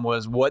down,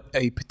 was what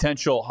a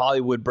potential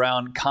Hollywood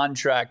Brown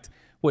contract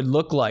would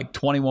look like.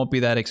 20 won't be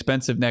that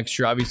expensive next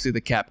year. Obviously,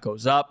 the cap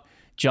goes up.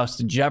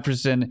 Justin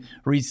Jefferson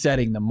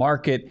resetting the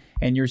market,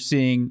 and you're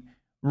seeing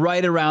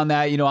right around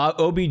that.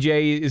 OBJ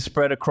is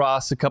spread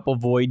across a couple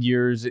void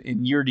years,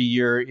 and year to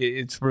year,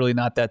 it's really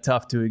not that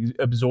tough to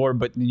absorb.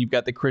 But then you've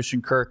got the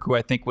Christian Kirk, who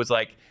I think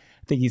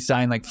he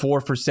signed like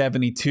 4 for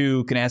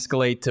 72, can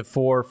escalate to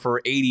 4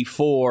 for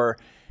 84,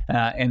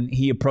 and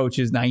he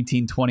approaches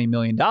 $19-20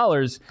 million.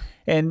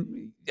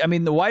 And I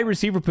mean, the wide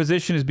receiver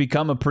position has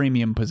become a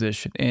premium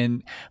position,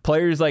 and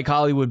players like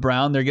Hollywood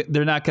Brown,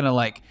 they're not going to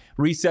like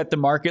reset the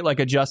market like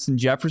a Justin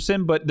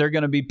Jefferson, but they're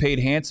going to be paid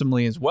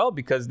handsomely as well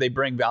because they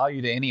bring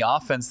value to any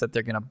offense that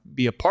they're going to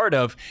be a part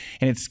of.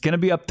 And it's going to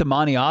be up to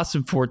Monty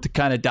Ossenfort to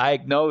kind of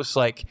diagnose,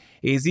 like,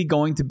 is he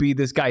going to be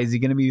this guy? Is he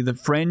going to be the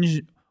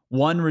fringe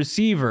one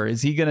receiver?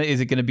 Is it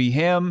going to be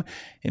him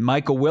and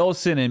Michael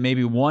Wilson and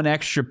maybe one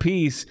extra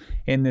piece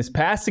in this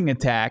passing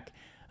attack?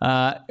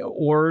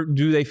 Or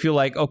do they feel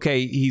like,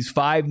 okay, he's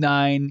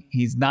 5'9",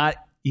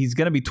 he's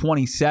going to be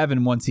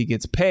 27 once he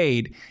gets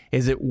paid.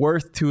 Is it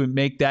worth to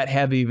make that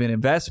heavy of an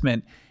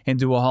investment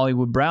into a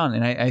Hollywood Brown?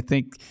 And I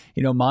think,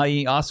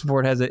 Monty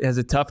Ossenfort has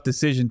a tough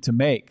decision to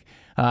make.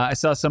 I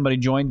saw somebody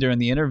join during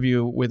the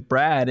interview with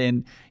Brad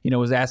and,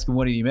 was asking,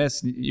 what did you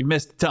miss? You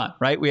missed a ton,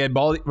 right? We had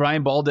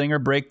Ryan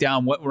Baldinger break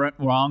down what went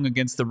wrong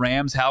against the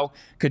Rams. How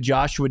could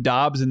Joshua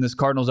Dobbs and this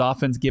Cardinals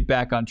offense get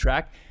back on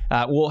track?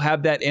 We'll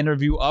have that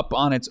interview up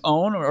on its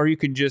own, or you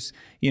can just,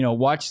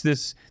 watch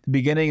the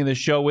beginning of the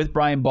show with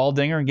Brian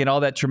Baldinger and get all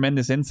that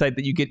tremendous insight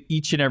that you get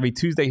each and every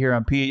Tuesday here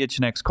on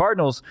PHNX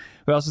Cardinals.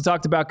 We also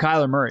talked about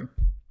Kyler Murray.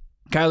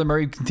 Kyler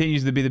Murray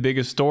continues to be the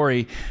biggest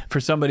story for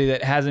somebody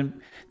that hasn't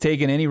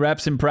taken any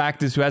reps in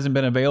practice, who hasn't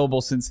been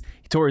available since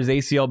he tore his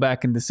ACL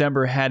back in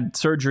December, had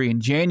surgery in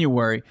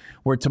January,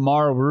 where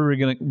tomorrow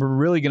we're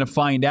really going to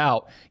find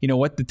out,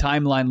 what the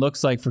timeline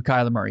looks like for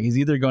Kyler Murray. He's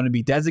either going to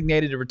be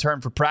designated to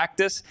return for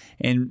practice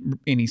and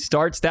he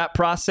starts that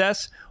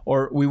process,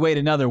 or we wait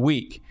another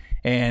week.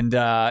 And,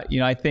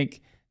 I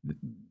think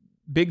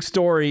big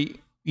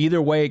story,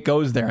 either way it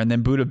goes there. And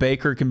then Budda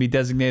Baker can be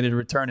designated to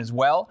return as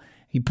well.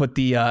 He put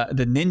the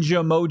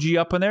ninja emoji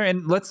up in there.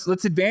 And let's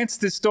advance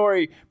this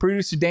story.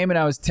 Producer Damon,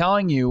 I was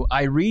telling you,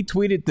 I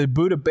retweeted the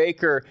Budda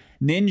Baker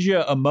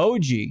ninja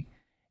emoji,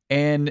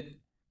 and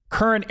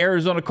current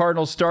Arizona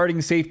Cardinals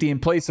starting safety in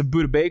place of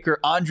Budda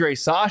Baker, Andre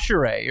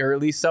Sachere, or at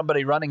least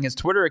somebody running his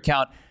Twitter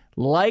account,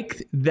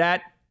 liked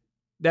that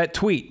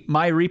tweet,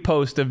 my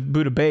repost of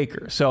Budda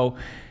Baker. So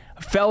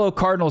fellow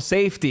Cardinal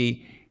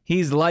safety,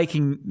 he's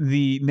liking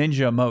the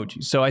ninja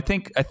emoji. So I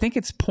think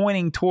it's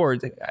pointing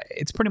towards,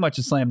 it's pretty much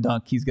a slam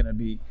dunk. He's going to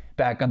be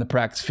back on the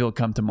practice field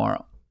come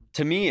tomorrow.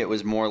 To me, it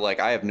was more like,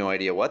 I have no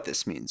idea what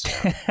this means.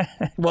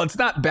 Well, it's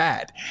not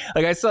bad.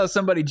 Like I saw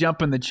somebody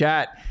jump in the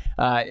chat.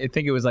 I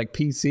think it was like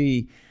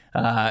PC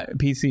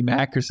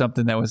Mac or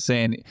something that was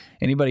saying,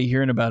 anybody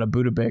hearing about a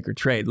Budda Baker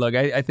trade? Look,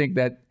 I think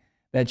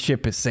that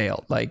ship has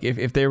sailed. Like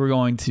if they were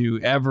going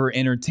to ever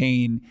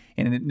entertain,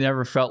 and it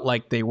never felt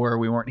like we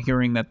weren't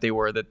hearing that they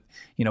were, that,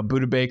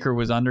 Budda Baker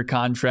was under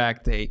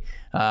contract. They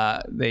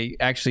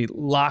actually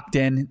locked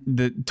in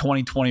the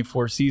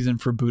 2024 season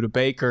for Budda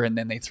Baker, and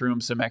then they threw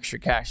him some extra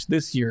cash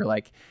this year.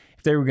 Like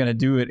if they were going to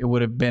do it, it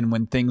would have been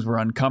when things were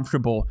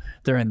uncomfortable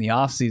during the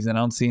offseason. I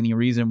don't see any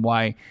reason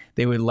why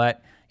they would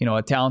let,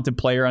 a talented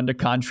player under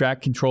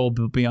contract,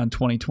 controllable beyond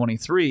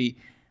 2023,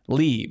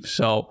 leave.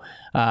 So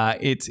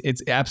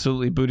it's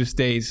absolutely Budda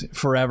stays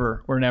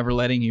forever. We're never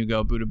letting you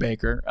go, Budda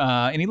Baker.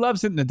 And he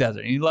loves it in the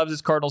desert. And he loves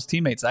his Cardinals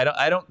teammates.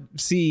 I don't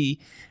see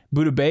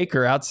Budda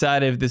Baker,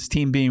 outside of this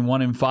team being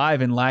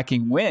 1-5 and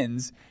lacking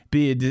wins,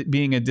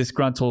 being a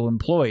disgruntled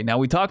employee. Now,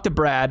 we talked to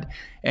Brad,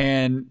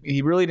 and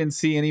he really didn't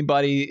see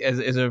anybody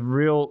as a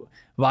real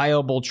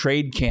viable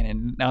trade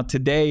candidate. Now,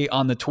 today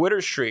on the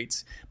Twitter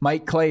streets,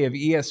 Mike Clay of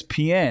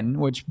ESPN,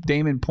 which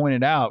Damon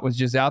pointed out, was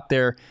just out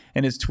there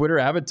in his Twitter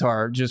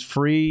avatar, just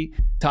free,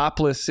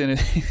 topless,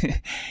 and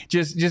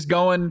just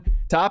going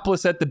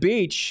topless at the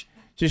beach,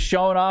 just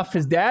showing off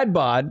his dad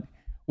bod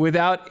with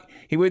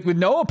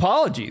no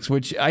apologies,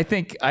 which I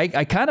think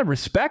I kind of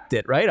respect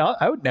it, right?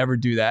 I would never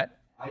do that.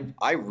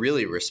 I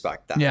really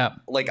respect that. Yeah.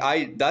 Like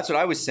that's what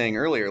I was saying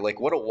earlier. Like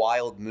what a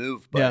wild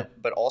move,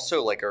 but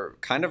also like a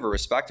kind of a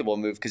respectable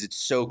move, because it's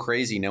so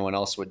crazy no one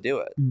else would do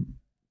it.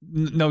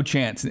 No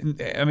chance.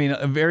 I mean,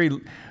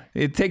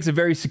 it takes a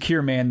very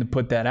secure man to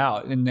put that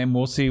out, and then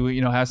we'll see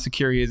how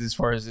secure he is as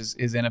far as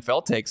his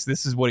NFL takes.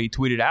 This is what he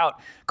tweeted out.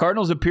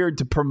 Cardinals appeared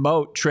to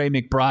promote Trey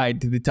McBride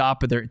to the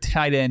top of their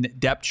tight end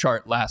depth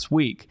chart last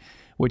week,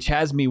 which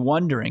has me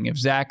wondering if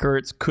Zach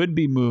Ertz could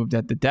be moved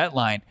at the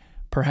deadline.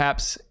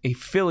 Perhaps a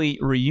Philly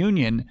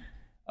reunion,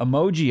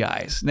 emoji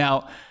eyes.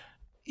 Now,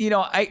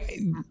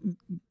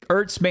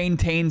 Ertz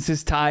maintains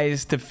his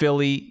ties to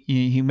Philly.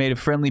 He made a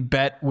friendly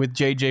bet with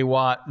J.J.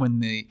 Watt when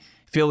the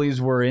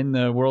Phillies were in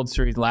the World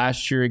Series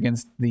last year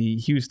against the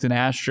Houston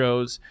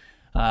Astros.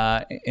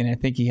 And I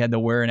think he had to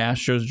wear an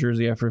Astros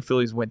jersey after the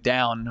Phillies went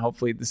down.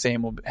 Hopefully the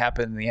same will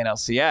happen in the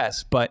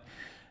NLCS. But,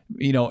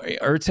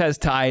 Ertz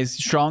has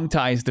strong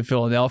ties to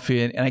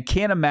Philadelphia. And I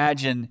can't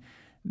imagine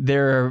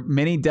there are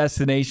many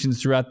destinations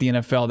throughout the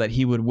NFL that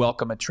he would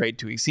welcome a trade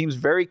to. He seems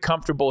very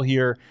comfortable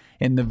here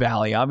in the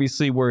Valley,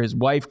 obviously where his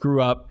wife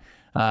grew up.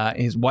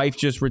 His wife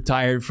just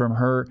retired from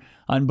her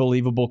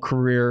unbelievable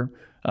career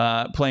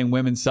playing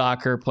women's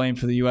soccer, playing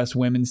for the U.S.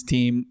 women's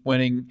team,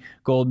 winning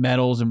gold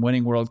medals and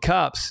winning World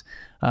Cups.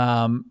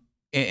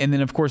 And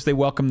then, of course, they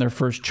welcome their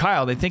first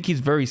child. I think he's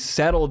very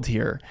settled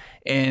here.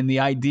 And the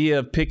idea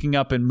of picking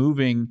up and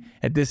moving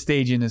at this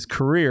stage in his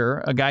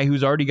career, a guy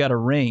who's already got a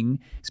ring,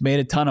 he's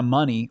made a ton of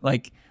money,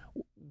 like,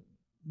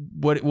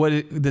 what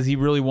does he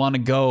really want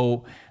to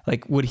go?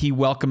 Like, would he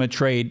welcome a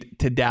trade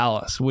to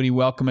Dallas? Would he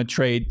welcome a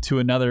trade to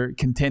another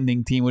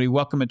contending team? Would he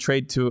welcome a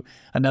trade to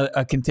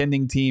a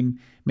contending team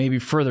maybe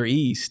further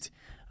east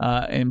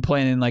and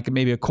playing in like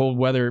maybe a cold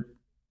weather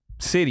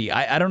city?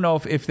 I don't know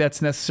if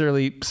that's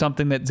necessarily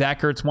something that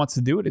Zach Ertz wants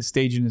to do at his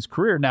stage in his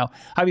career. Now,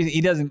 obviously,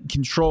 he doesn't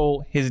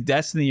control his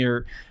destiny,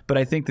 but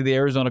I think that the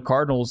Arizona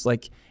Cardinals,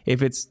 like,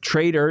 if it's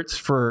trade Ertz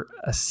for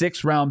a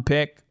 6th round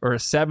pick or a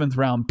 7th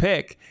round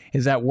pick,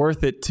 is that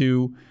worth it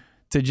to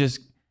just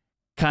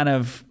kind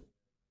of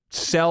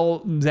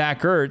sell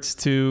Zach Ertz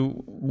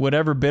to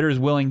whatever bidder is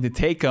willing to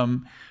take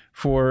him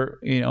for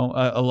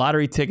a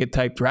lottery ticket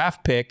type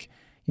draft pick?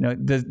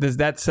 Does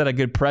that set a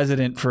good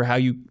precedent for how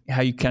you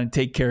kind of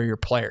take care of your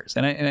players?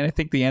 And I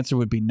think the answer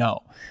would be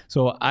no.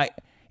 So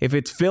if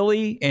it's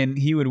Philly and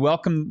he would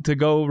welcome to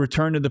go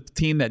return to the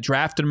team that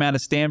drafted him out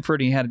of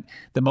Stanford, and he had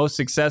the most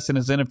success in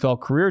his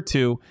NFL career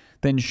too,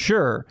 then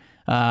sure.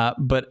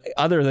 But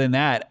other than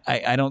that,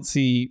 I don't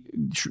see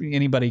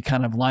anybody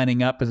kind of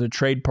lining up as a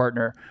trade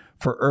partner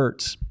for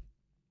Ertz.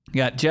 You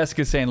got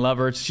Jessica saying love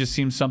Ertz, just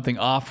seems something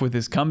off with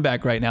his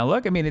comeback right now.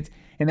 Look, I mean,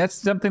 and that's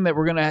something that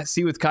we're going to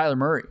see with Kyler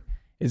Murray.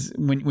 Is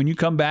when you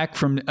come back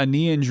from a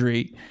knee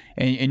injury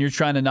and you're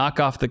trying to knock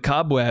off the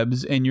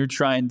cobwebs and you're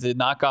trying to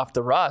knock off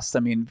the rust. I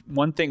mean,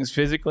 one thing's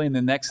physically and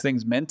the next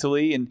thing's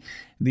mentally, and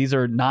these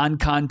are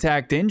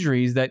non-contact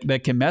injuries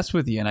that can mess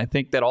with you. And I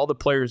think that all the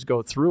players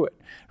go through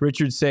it.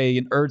 Richard's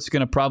saying Ertz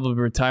going to probably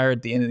retire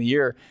at the end of the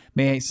year,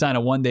 may sign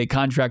a one-day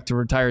contract to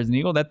retire as an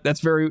Eagle. That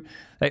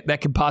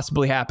could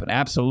possibly happen.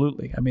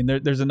 Absolutely. I mean,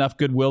 there's enough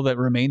goodwill that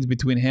remains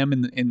between him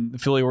and the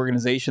Philly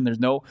organization. There's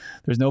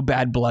no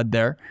bad blood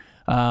there.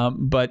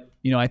 But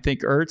I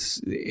think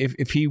Ertz,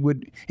 if he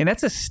would, and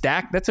that's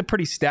a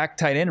pretty stacked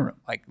tight end room,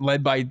 like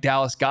led by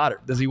Dallas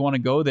Goedert. Does he want to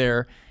go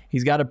there?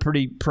 He's got a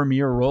pretty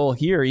premier role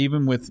here,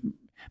 even with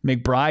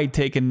McBride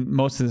taking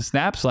most of the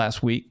snaps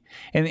last week.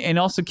 And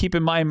also keep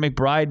in mind,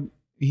 McBride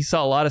he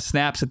saw a lot of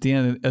snaps at the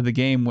end of the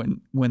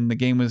game when the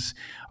game was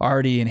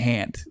already in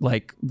hand,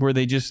 like where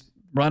they just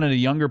running a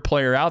younger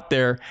player out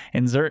there,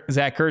 and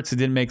Zach Ertz, it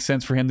didn't make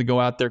sense for him to go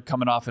out there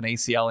coming off an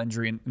ACL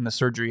injury and the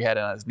surgery he had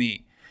on his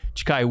knee.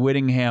 Chikai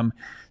Whittingham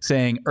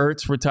saying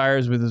Ertz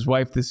retires with his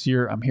wife this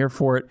year. I'm here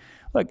for it.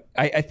 Look,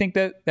 I think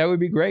that would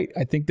be great.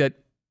 I think that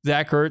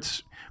Zach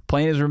Ertz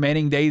playing his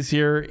remaining days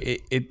here,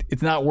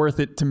 it's not worth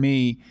it to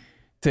me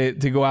to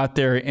go out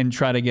there and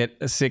try to get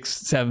a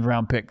 6th, 7th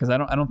round pick, because I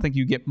don't think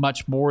you get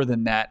much more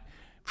than that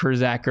for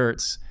Zach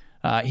Ertz.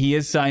 He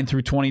is signed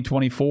through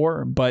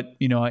 2024, but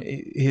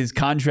his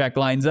contract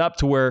lines up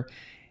to where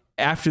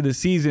after the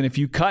season, if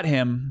you cut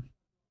him,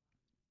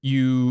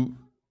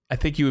 I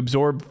think you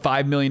absorb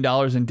 $5 million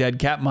in dead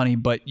cap money,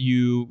 but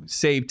you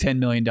save $10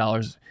 million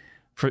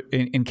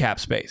in cap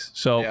space.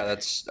 So yeah,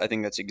 I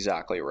think that's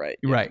exactly right.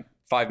 Right.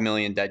 5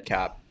 million dead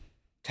cap,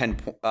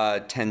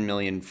 10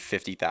 million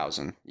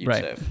 50,000 you'd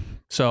save.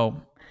 So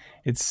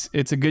it's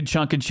a good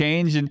chunk of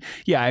change. And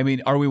yeah, I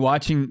mean, are we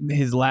watching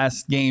his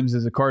last games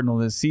as a Cardinal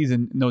this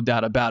season? No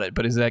doubt about it.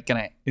 But is it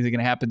gonna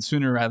happen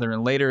sooner rather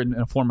than later in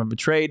a form of a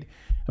trade?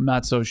 I'm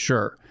not so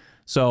sure.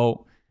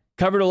 So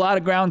covered a lot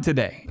of ground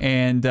today,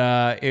 and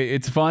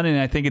it's fun, and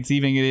I think it's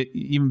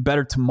even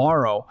better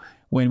tomorrow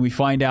when we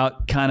find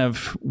out kind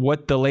of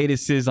what the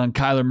latest is on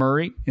Kyler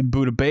Murray and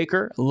Budda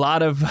Baker. A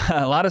lot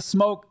of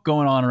smoke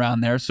going on around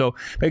there. So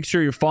make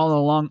sure you're following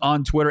along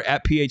on Twitter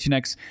at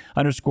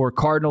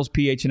PHNX_Cardinals,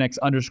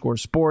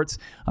 PHNX_Sports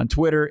on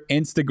Twitter,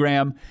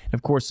 Instagram, and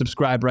of course,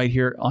 subscribe right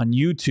here on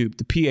YouTube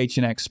to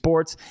PHNX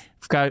Sports.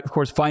 Of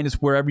course, find us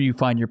wherever you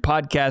find your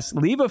podcasts.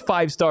 Leave a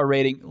 5-star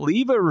rating,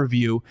 leave a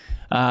review.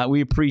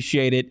 We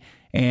appreciate it.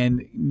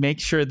 And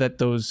make sure that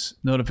those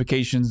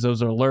notifications,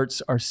 those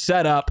alerts are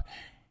set up.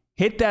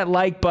 Hit that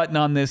like button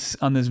on this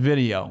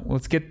video.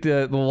 Let's get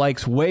the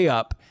likes way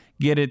up.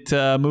 Get it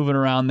moving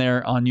around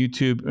there on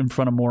YouTube in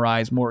front of more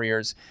eyes, more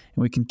ears,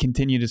 and we can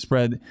continue to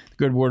spread the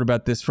good word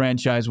about this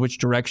franchise, which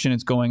direction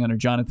it's going under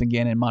Jonathan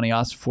Gannon and Monty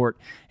Osfort.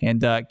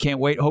 And can't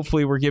wait.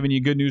 Hopefully we're giving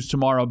you good news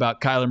tomorrow about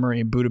Kyler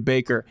Murray and Budda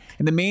Baker.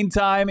 In the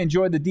meantime,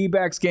 enjoy the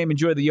D-backs game,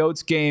 enjoy the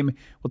Yotes game.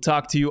 We'll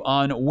talk to you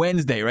on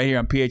Wednesday right here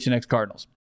on PHNX Cardinals.